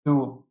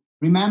 So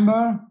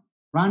remember,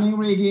 running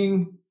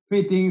rigging,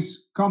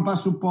 fittings,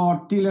 compass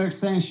support, tiller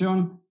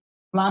extension,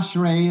 flash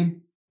rail,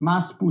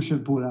 mast pusher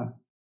puller.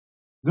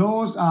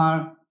 Those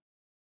are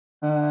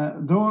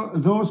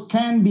those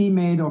can be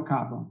made of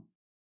carbon,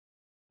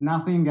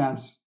 nothing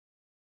else.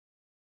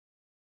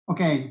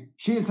 Okay,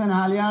 sheets and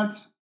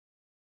halyards.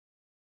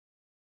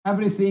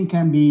 Everything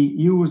can be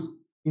used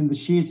in the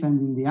sheets and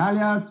in the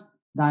halyards.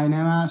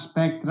 Dyneema,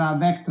 Spectra,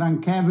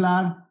 Vectran,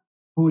 Kevlar,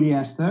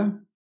 polyester.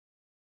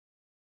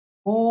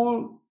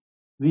 All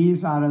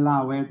these are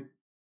allowed.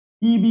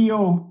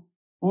 EBO,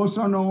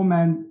 also known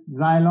as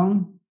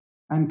Xylon,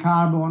 and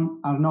carbon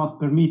are not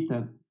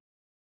permitted.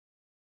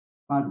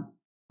 But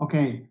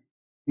okay,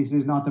 this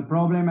is not a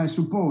problem, I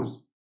suppose.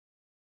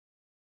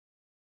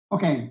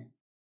 Okay,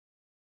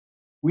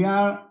 we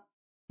are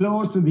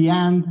close to the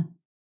end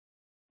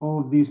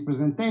of this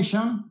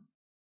presentation.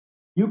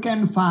 You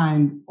can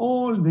find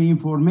all the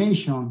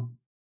information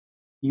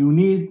you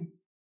need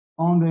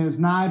on the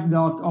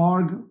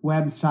snipe.org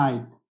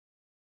website.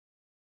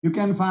 You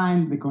can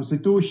find the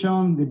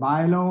constitution, the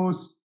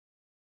bylaws,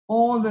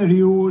 all the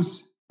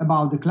rules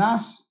about the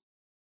class,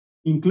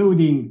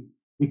 including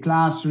the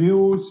class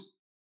rules,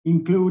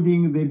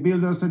 including the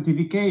builder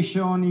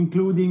certification,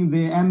 including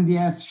the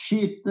MDS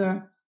sheet,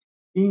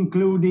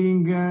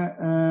 including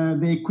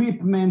the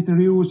equipment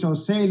rules of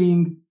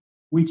sailing,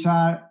 which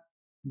are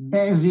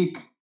basic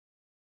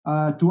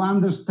to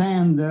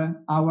understand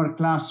our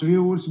class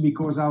rules,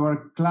 because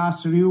our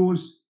class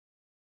rules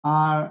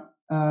are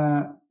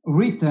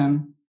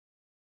written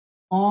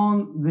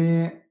on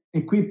the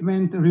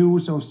equipment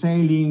rules of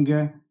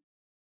sailing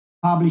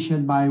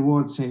published by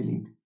World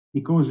Sailing,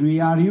 because we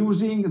are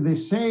using the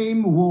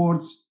same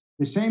words,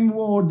 the same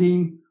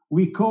wording.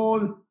 We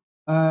call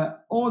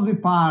all the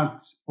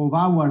parts of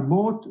our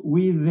boat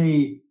with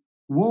the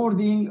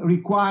wording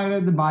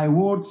required by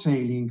World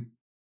Sailing.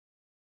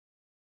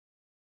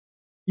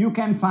 You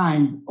can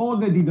find all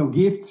the deed of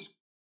gifts,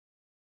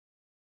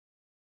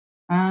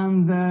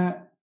 and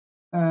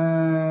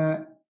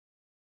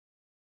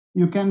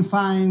you can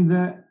find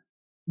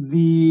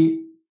the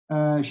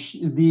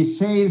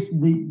sales,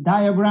 the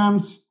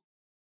diagrams,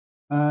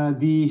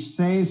 the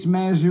sales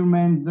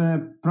measurement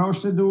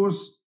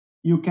procedures.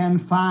 You can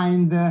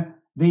find the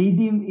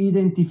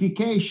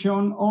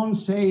identification on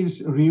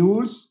sales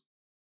rules.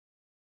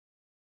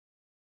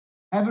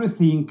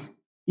 Everything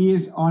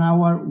is on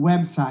our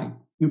website.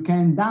 You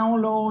can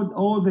download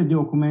all the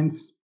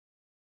documents.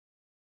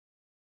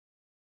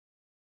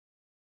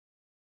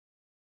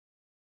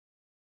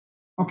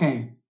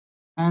 Okay,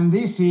 and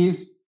this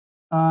is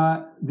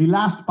the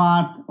last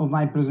part of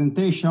my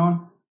presentation.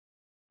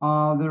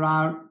 There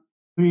are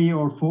 3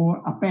 or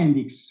 4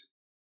 appendix.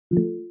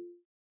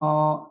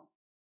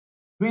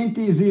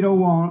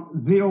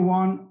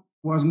 2001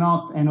 was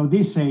not an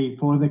odyssey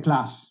for the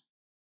class.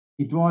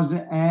 It was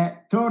a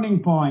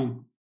turning point,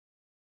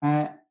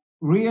 a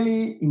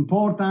really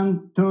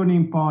important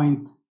turning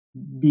point,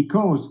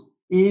 because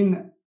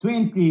in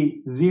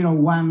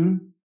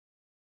 2001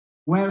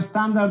 were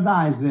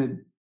standardized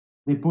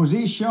the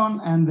position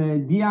and the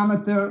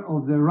diameter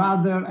of the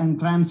rudder and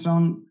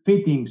transom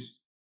fittings,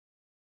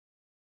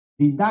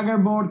 the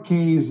daggerboard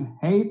case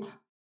height,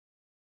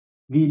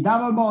 the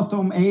double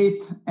bottom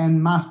height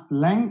and mast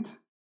length,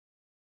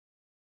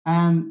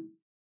 and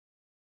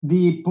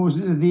the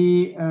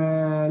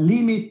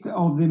limit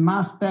of the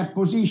mast step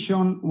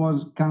position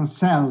was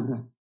cancelled,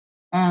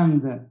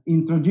 and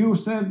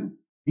introduced the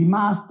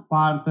mast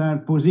partner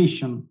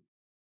position.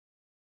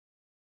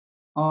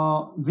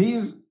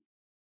 These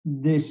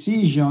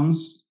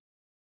decisions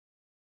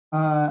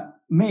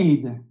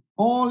made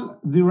all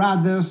the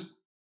rudders,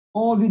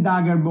 all the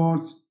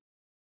daggerboards,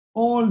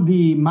 all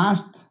the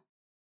mast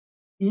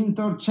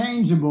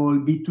interchangeable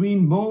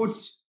between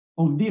boats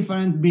of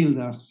different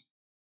builders.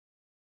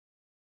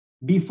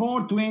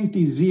 Before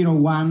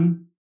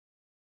 2001,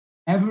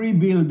 every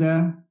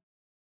builder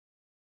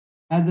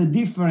had a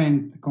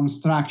different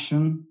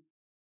construction.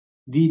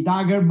 The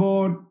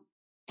daggerboard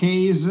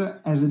case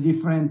has a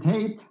different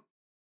height.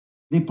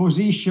 The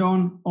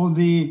position of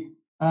the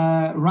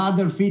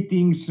rudder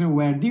fittings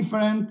were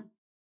different.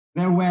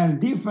 There were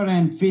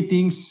different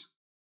fittings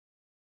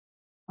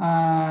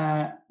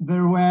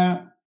there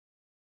were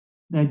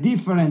the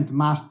different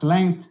mast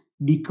length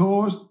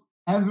because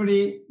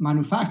every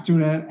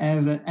manufacturer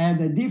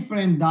had a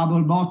different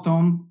double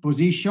bottom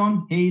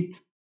position, height,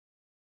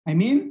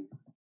 and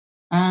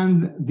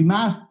the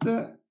mast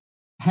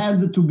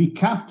had to be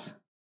cut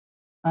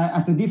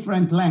at a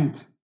different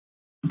length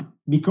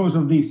because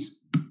of this.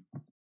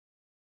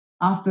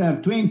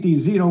 After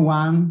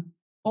 2001,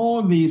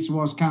 all this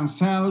was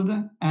cancelled,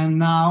 and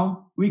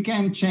now we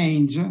can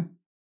change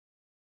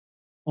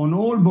on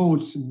all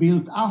boats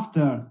built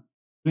after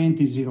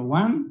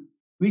 2001.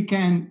 We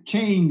can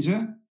change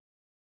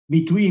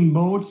between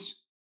boats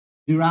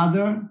the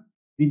rudder,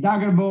 the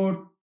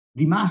daggerboard,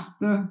 the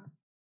mast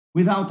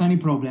without any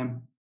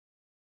problem.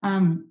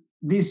 And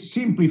this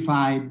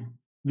simplified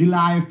the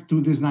life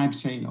to the snipe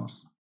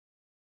sailors.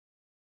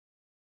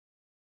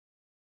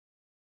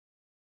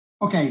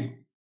 Okay,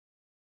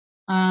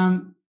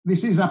 and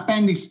this is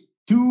Appendix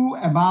 2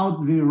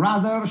 about the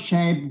rudder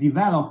shape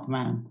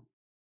development.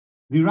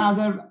 The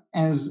rudder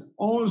has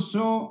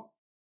also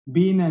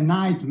been a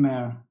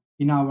nightmare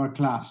in our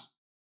class.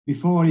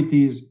 Before, it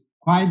is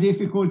quite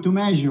difficult to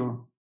measure.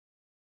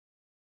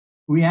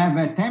 We have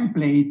a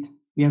template,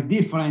 we have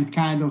different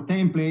kind of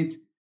templates,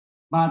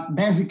 but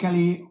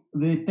basically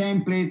the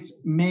templates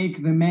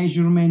make the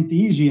measurement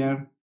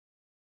easier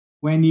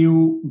when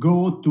you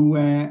go to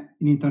an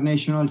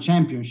international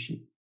championship.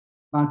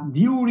 But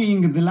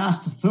during the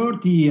last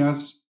 30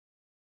 years,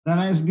 there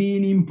has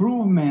been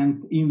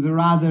improvement in the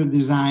rudder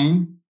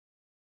design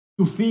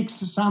to fix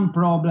some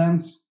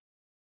problems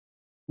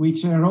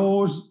which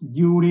arose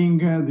during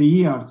the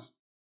years.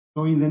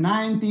 So in the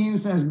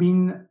 90s has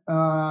been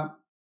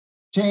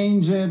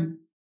changed, there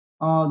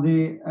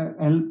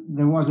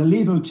was a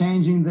little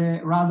change in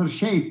the rudder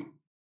shape.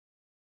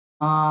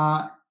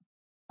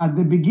 At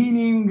the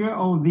beginning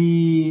of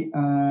the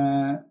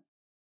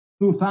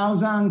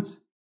 2000s,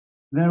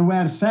 there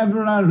were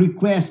several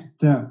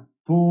requests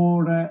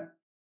for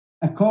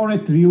a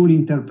correct rule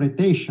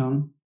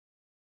interpretation,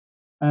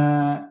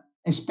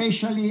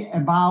 especially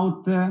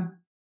about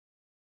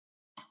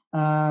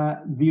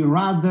the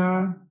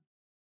rudder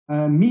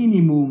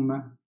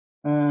minimum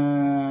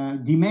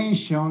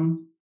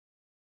dimension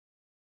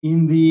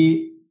in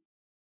the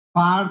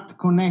part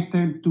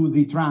connected to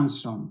the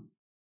transom,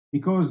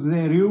 because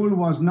the rule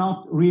was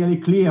not really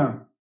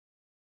clear.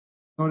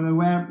 So there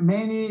were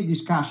many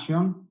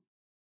discussions.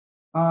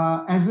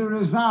 As a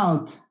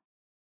result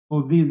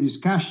of this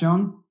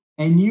discussion,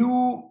 a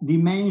new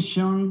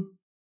dimension,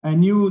 a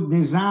new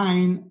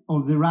design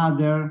of the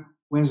rudder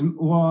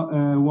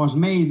was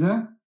made,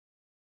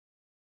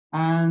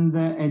 and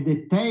a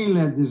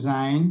detailed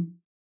design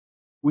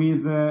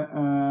with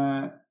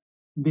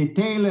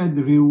detailed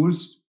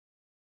rules.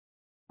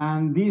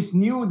 And this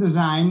new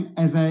design,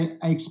 as I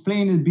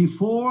explained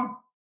before,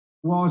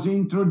 was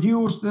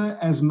introduced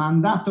as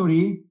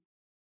mandatory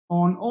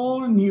on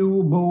all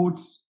new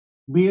boats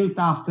built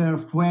after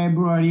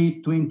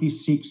February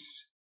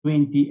 26,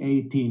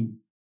 2018.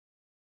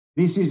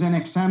 This is an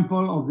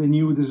example of the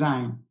new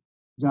design,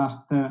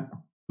 just to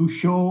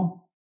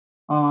show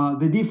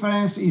the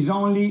difference is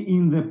only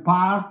in the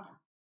part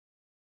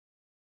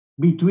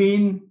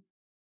between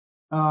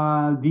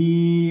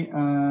the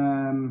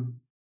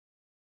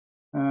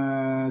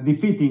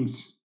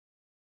fittings.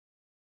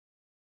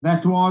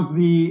 That was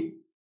the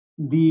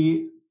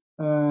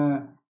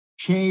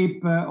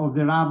shape of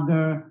the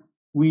rudder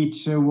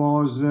which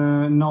was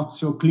not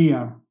so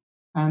clear,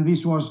 and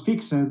this was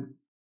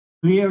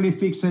clearly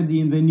fixed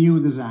in the new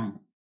design.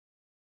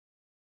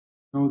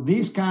 So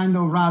this kind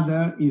of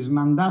rudder is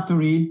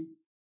mandatory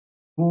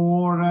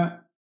for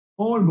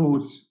all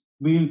boats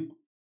built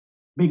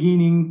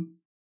beginning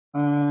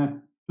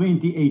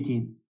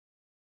 2018.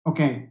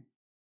 Okay.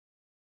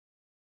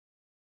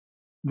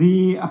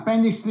 The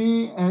Appendix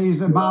 3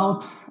 is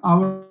about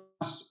our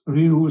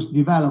rules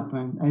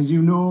development. As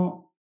you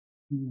know,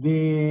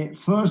 the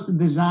first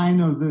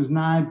design of the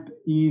snipe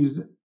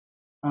is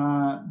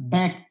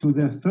back to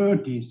the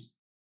 30s,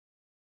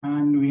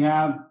 and we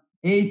have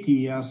 80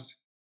 years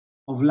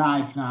of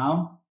life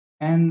now,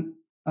 and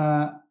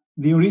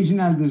the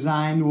original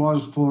design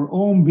was for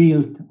home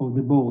build of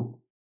the boat.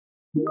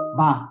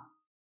 But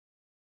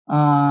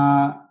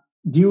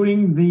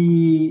during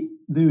the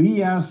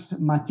years,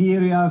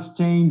 materials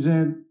changed,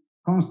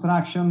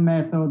 construction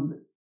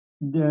method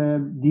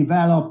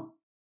developed,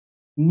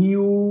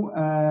 new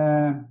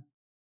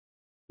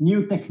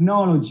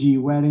technology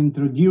were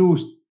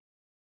introduced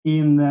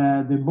in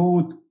the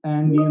boat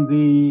and in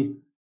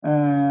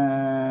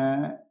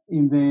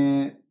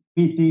the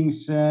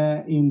fittings,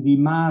 in the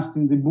mast,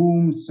 in the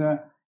booms,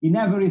 in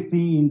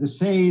everything, in the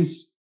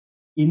sails,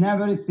 in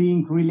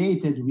everything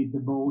related with the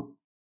boat,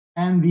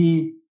 and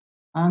the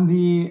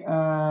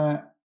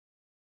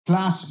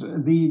class,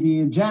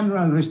 the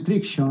general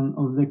restriction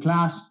of the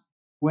class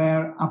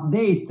were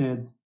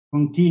updated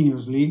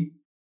continuously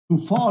to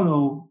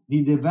follow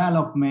the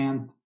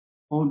development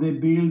of the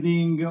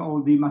building,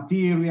 of the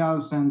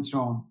materials, and so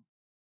on.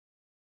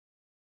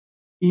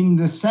 In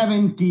the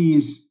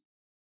 70s,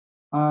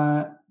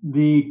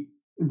 the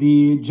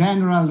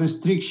general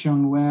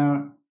restriction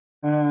were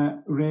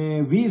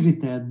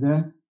revisited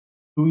to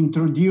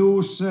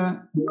introduce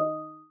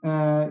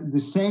the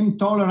same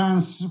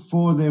tolerance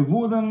for the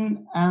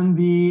wooden and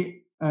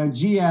the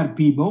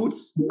GRP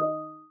boats.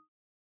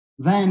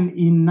 Then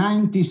in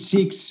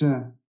 96,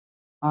 they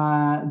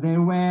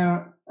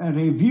were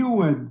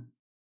reviewed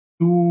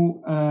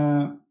to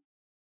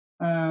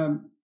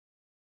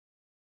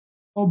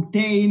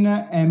obtain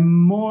a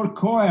more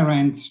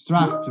coherent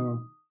structure.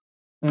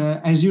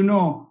 As you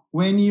know,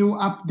 when you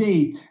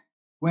update,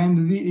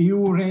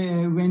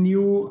 when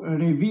you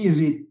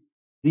revisit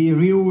the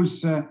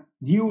rules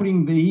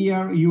during the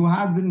year, you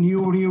add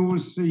new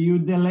rules, you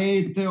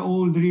delete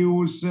old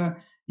rules,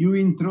 you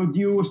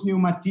introduce new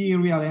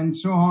material, and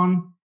so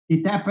on.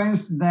 It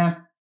happens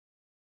that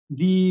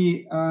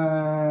the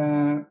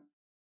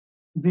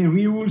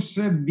rules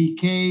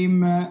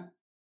became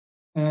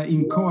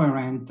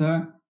incoherent,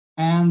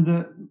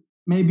 and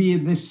maybe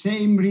the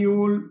same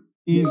rule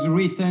is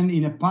written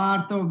in a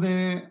part of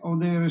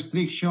the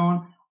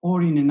restriction,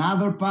 or in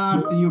another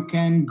part you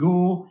can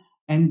go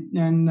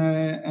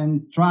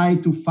and try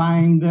to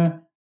find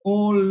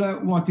all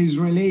what is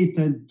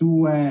related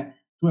to a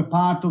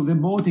part of the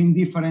boat in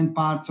different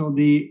parts of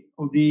the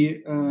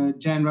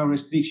general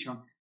restriction.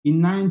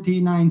 In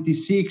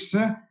 1996,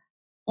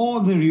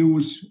 all the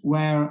rules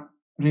were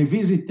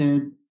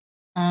revisited,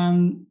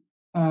 and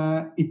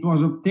it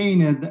was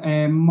obtained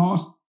a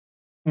most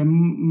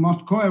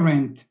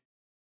coherent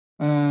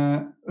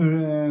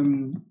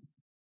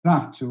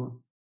structure.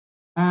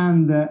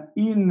 And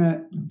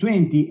in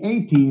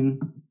 2018,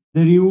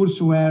 the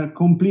rules were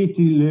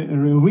completely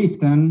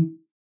rewritten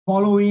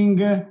following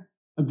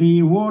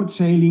the World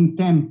Sailing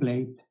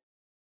template.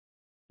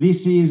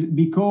 This is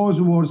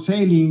because World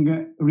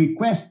Sailing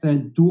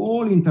requested to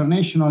all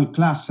international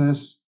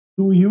classes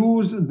to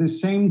use the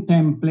same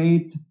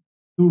template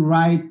to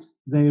write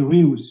the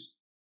rules.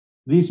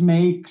 This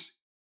makes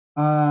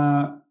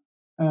the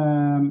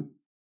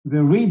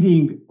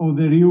reading of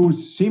the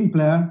rules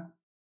simpler,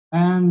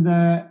 and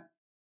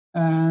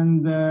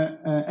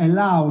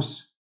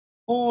allows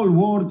all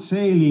World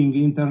Sailing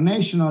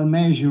international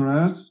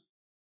measurers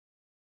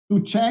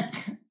to check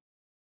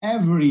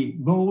every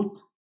boat,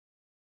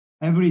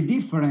 every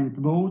different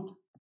boat,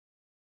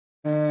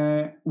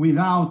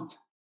 without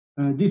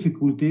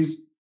difficulties,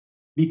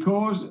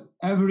 because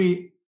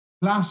every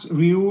class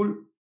rule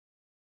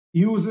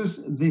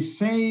uses the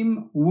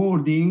same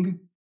wording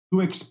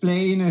to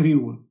explain a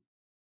rule.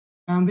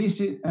 And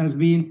this has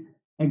been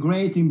a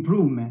great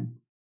improvement.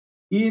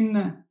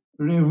 In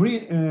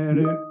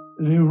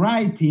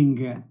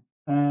rewriting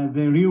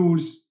the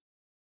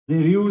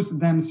rules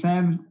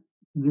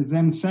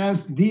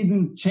themselves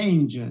didn't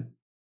change.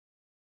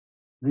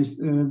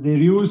 The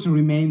rules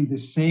remained the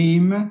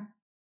same,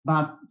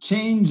 but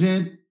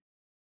changed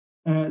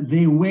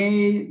the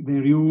way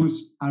the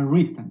rules are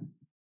written.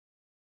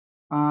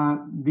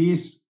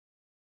 This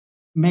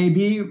may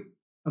be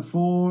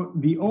for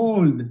the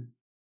old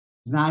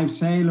snipe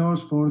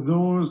sailors, for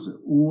those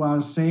who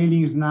are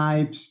sailing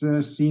snipes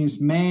since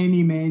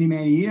many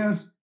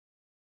years.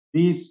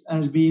 This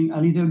has been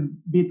a little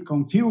bit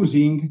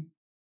confusing,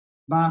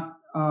 but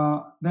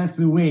that's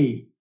the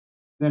way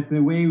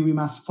we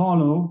must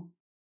follow.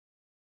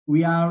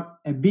 We are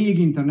a big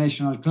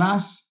international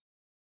class,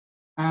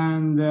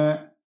 and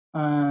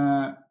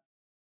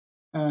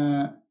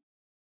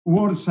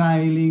World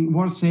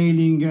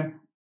Sailing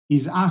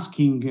is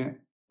asking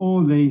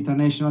all the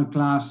international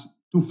class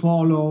to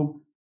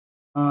follow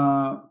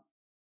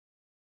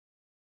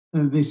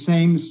the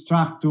same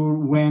structure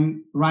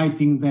when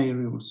writing their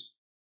rules.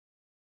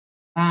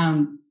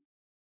 And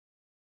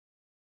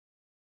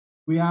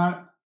we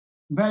are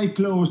very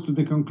close to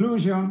the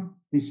conclusion.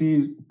 This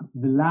is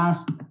the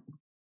last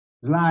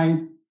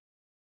slide.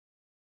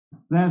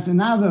 There's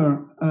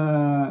another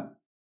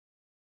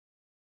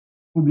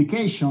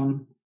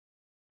publication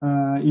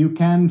you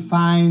can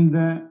find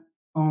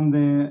on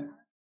the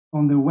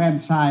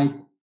website.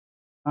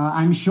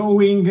 I'm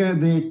showing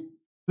the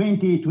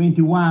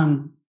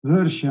 2021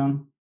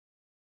 version,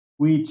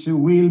 which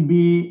will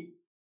be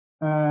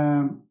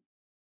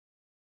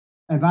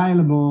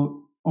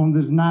available on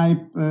the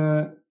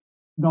snipe.org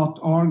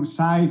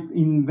site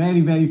in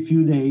very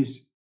few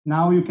days.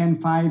 Now you can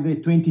find the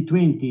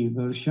 2020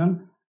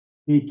 version.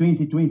 The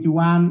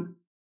 2021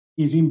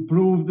 is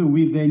improved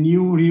with the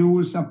new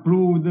rules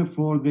approved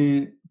for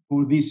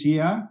this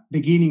year,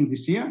 beginning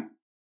this year.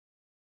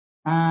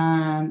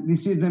 And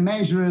this is the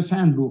Measurer's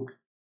Handbook.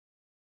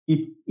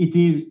 It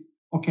is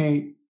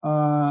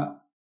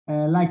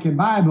like a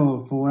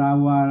Bible for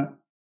our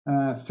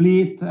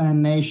fleet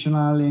and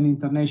national and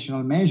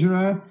international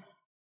measurer,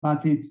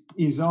 but it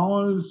is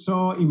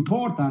also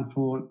important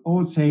for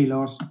all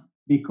sailors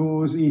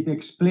because it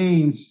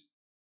explains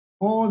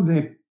all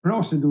the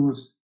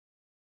procedures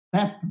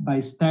step by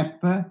step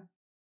to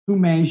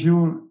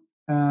measure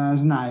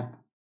snipe.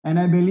 And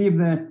I believe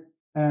that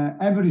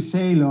every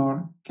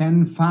sailor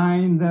can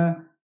find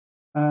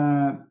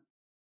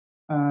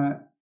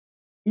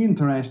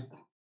interest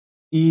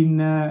in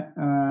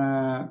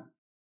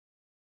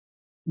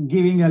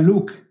giving a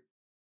look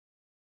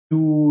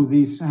to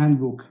this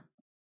handbook.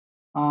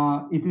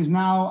 It is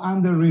now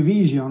under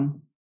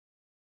revision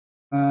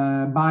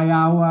by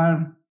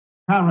our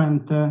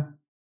current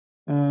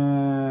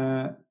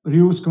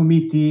Rules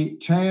Committee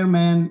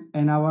chairman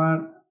and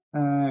our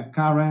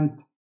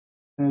current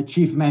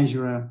chief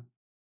measurer,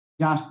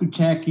 just to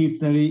check if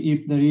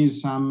there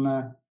is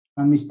some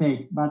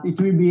mistake. But it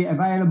will be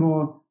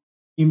available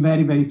in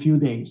very, very few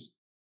days.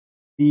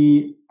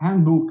 The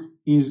handbook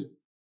is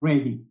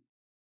ready.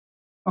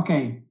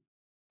 Okay,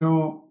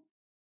 so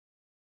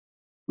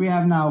we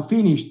have now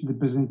finished the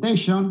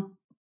presentation.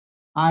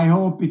 I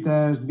hope it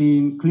has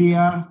been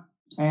clear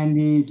and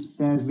it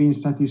has been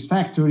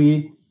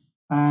satisfactory,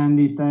 and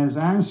it has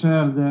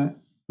answered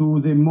to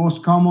the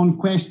most common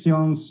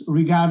questions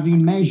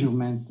regarding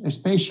measurement,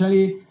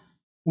 especially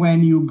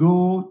when you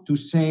go to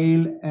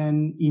sail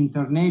an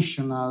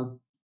international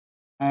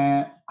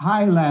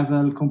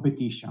high-level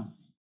competition.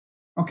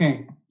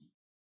 Okay.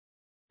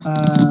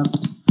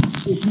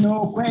 If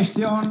no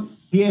question,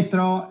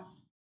 Pietro,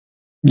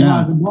 you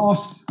are the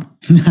boss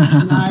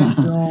tonight,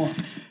 so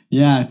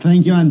yeah,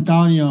 thank you,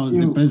 Antonio.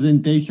 The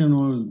presentation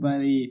was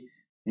very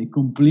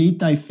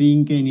complete, I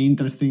think, and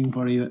interesting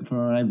for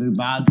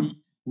everybody.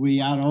 We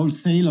are all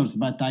sailors,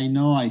 but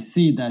I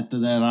see that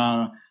there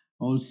are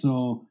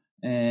also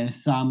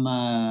some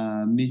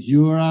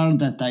measurer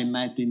that I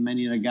met in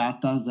many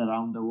regattas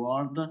around the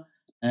world.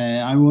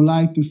 I would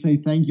like to say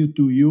thank you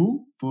to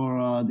you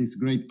for this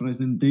great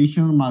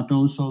presentation, but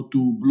also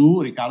to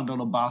Blue, Riccardo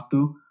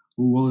Lobato,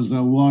 who was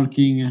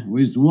working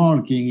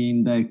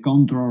in the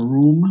control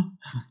room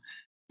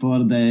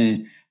for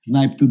the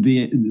Snipe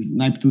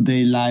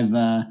Today live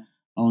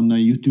on the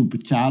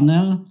YouTube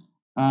channel.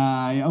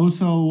 I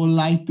also would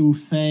like to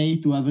say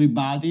to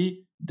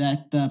everybody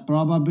that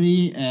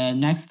probably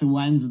next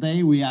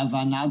Wednesday we have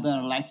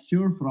another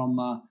lecture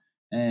from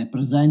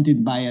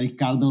presented by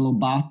Riccardo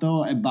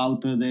Lobato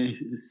about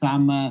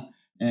some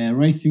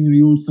racing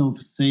rules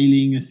of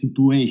sailing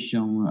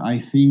situation. I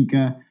think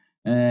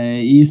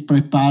he's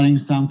preparing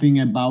something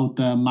about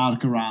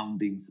mark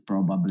roundings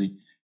probably.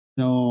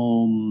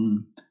 So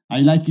I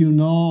let you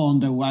know on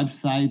the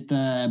website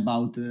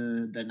about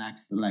the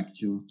next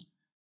lecture.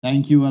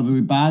 Thank you,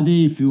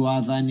 everybody. If you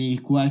have any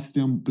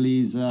question,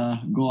 please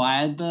go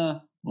ahead.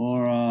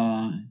 Or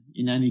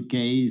in any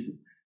case,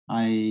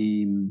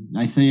 I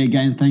say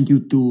again thank you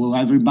to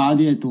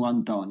everybody and to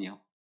Antonio.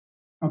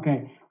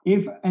 Okay.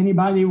 If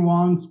anybody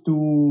wants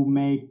to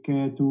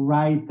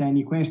write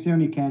any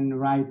question, you can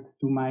write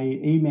to my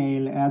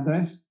email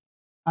address.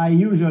 I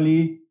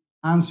usually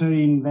answer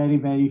in very,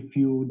 very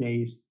few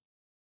days.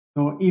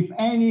 So if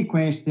any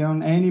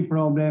question, any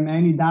problem,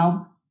 any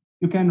doubt,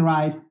 you can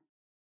write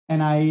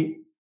and I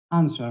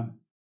answer.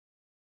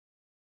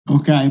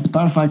 Okay,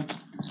 perfect.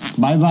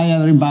 Bye-bye,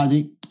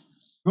 everybody.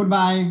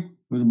 Goodbye.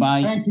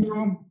 Goodbye. Thank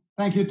you.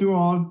 Thank you to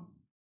all.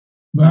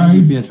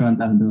 Bye, Pietro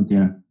and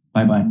Antonio.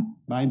 Bye-bye.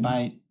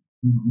 Bye-bye.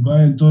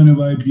 Bye, Antonio.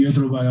 Bye,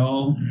 Pietro. Bye,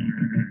 all.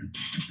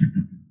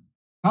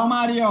 Ciao,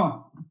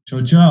 Mario.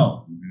 Ciao,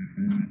 ciao.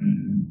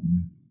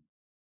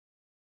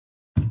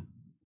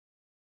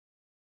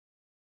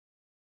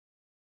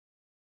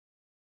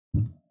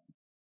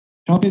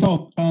 Ciao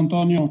Pietro, ciao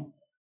Antonio.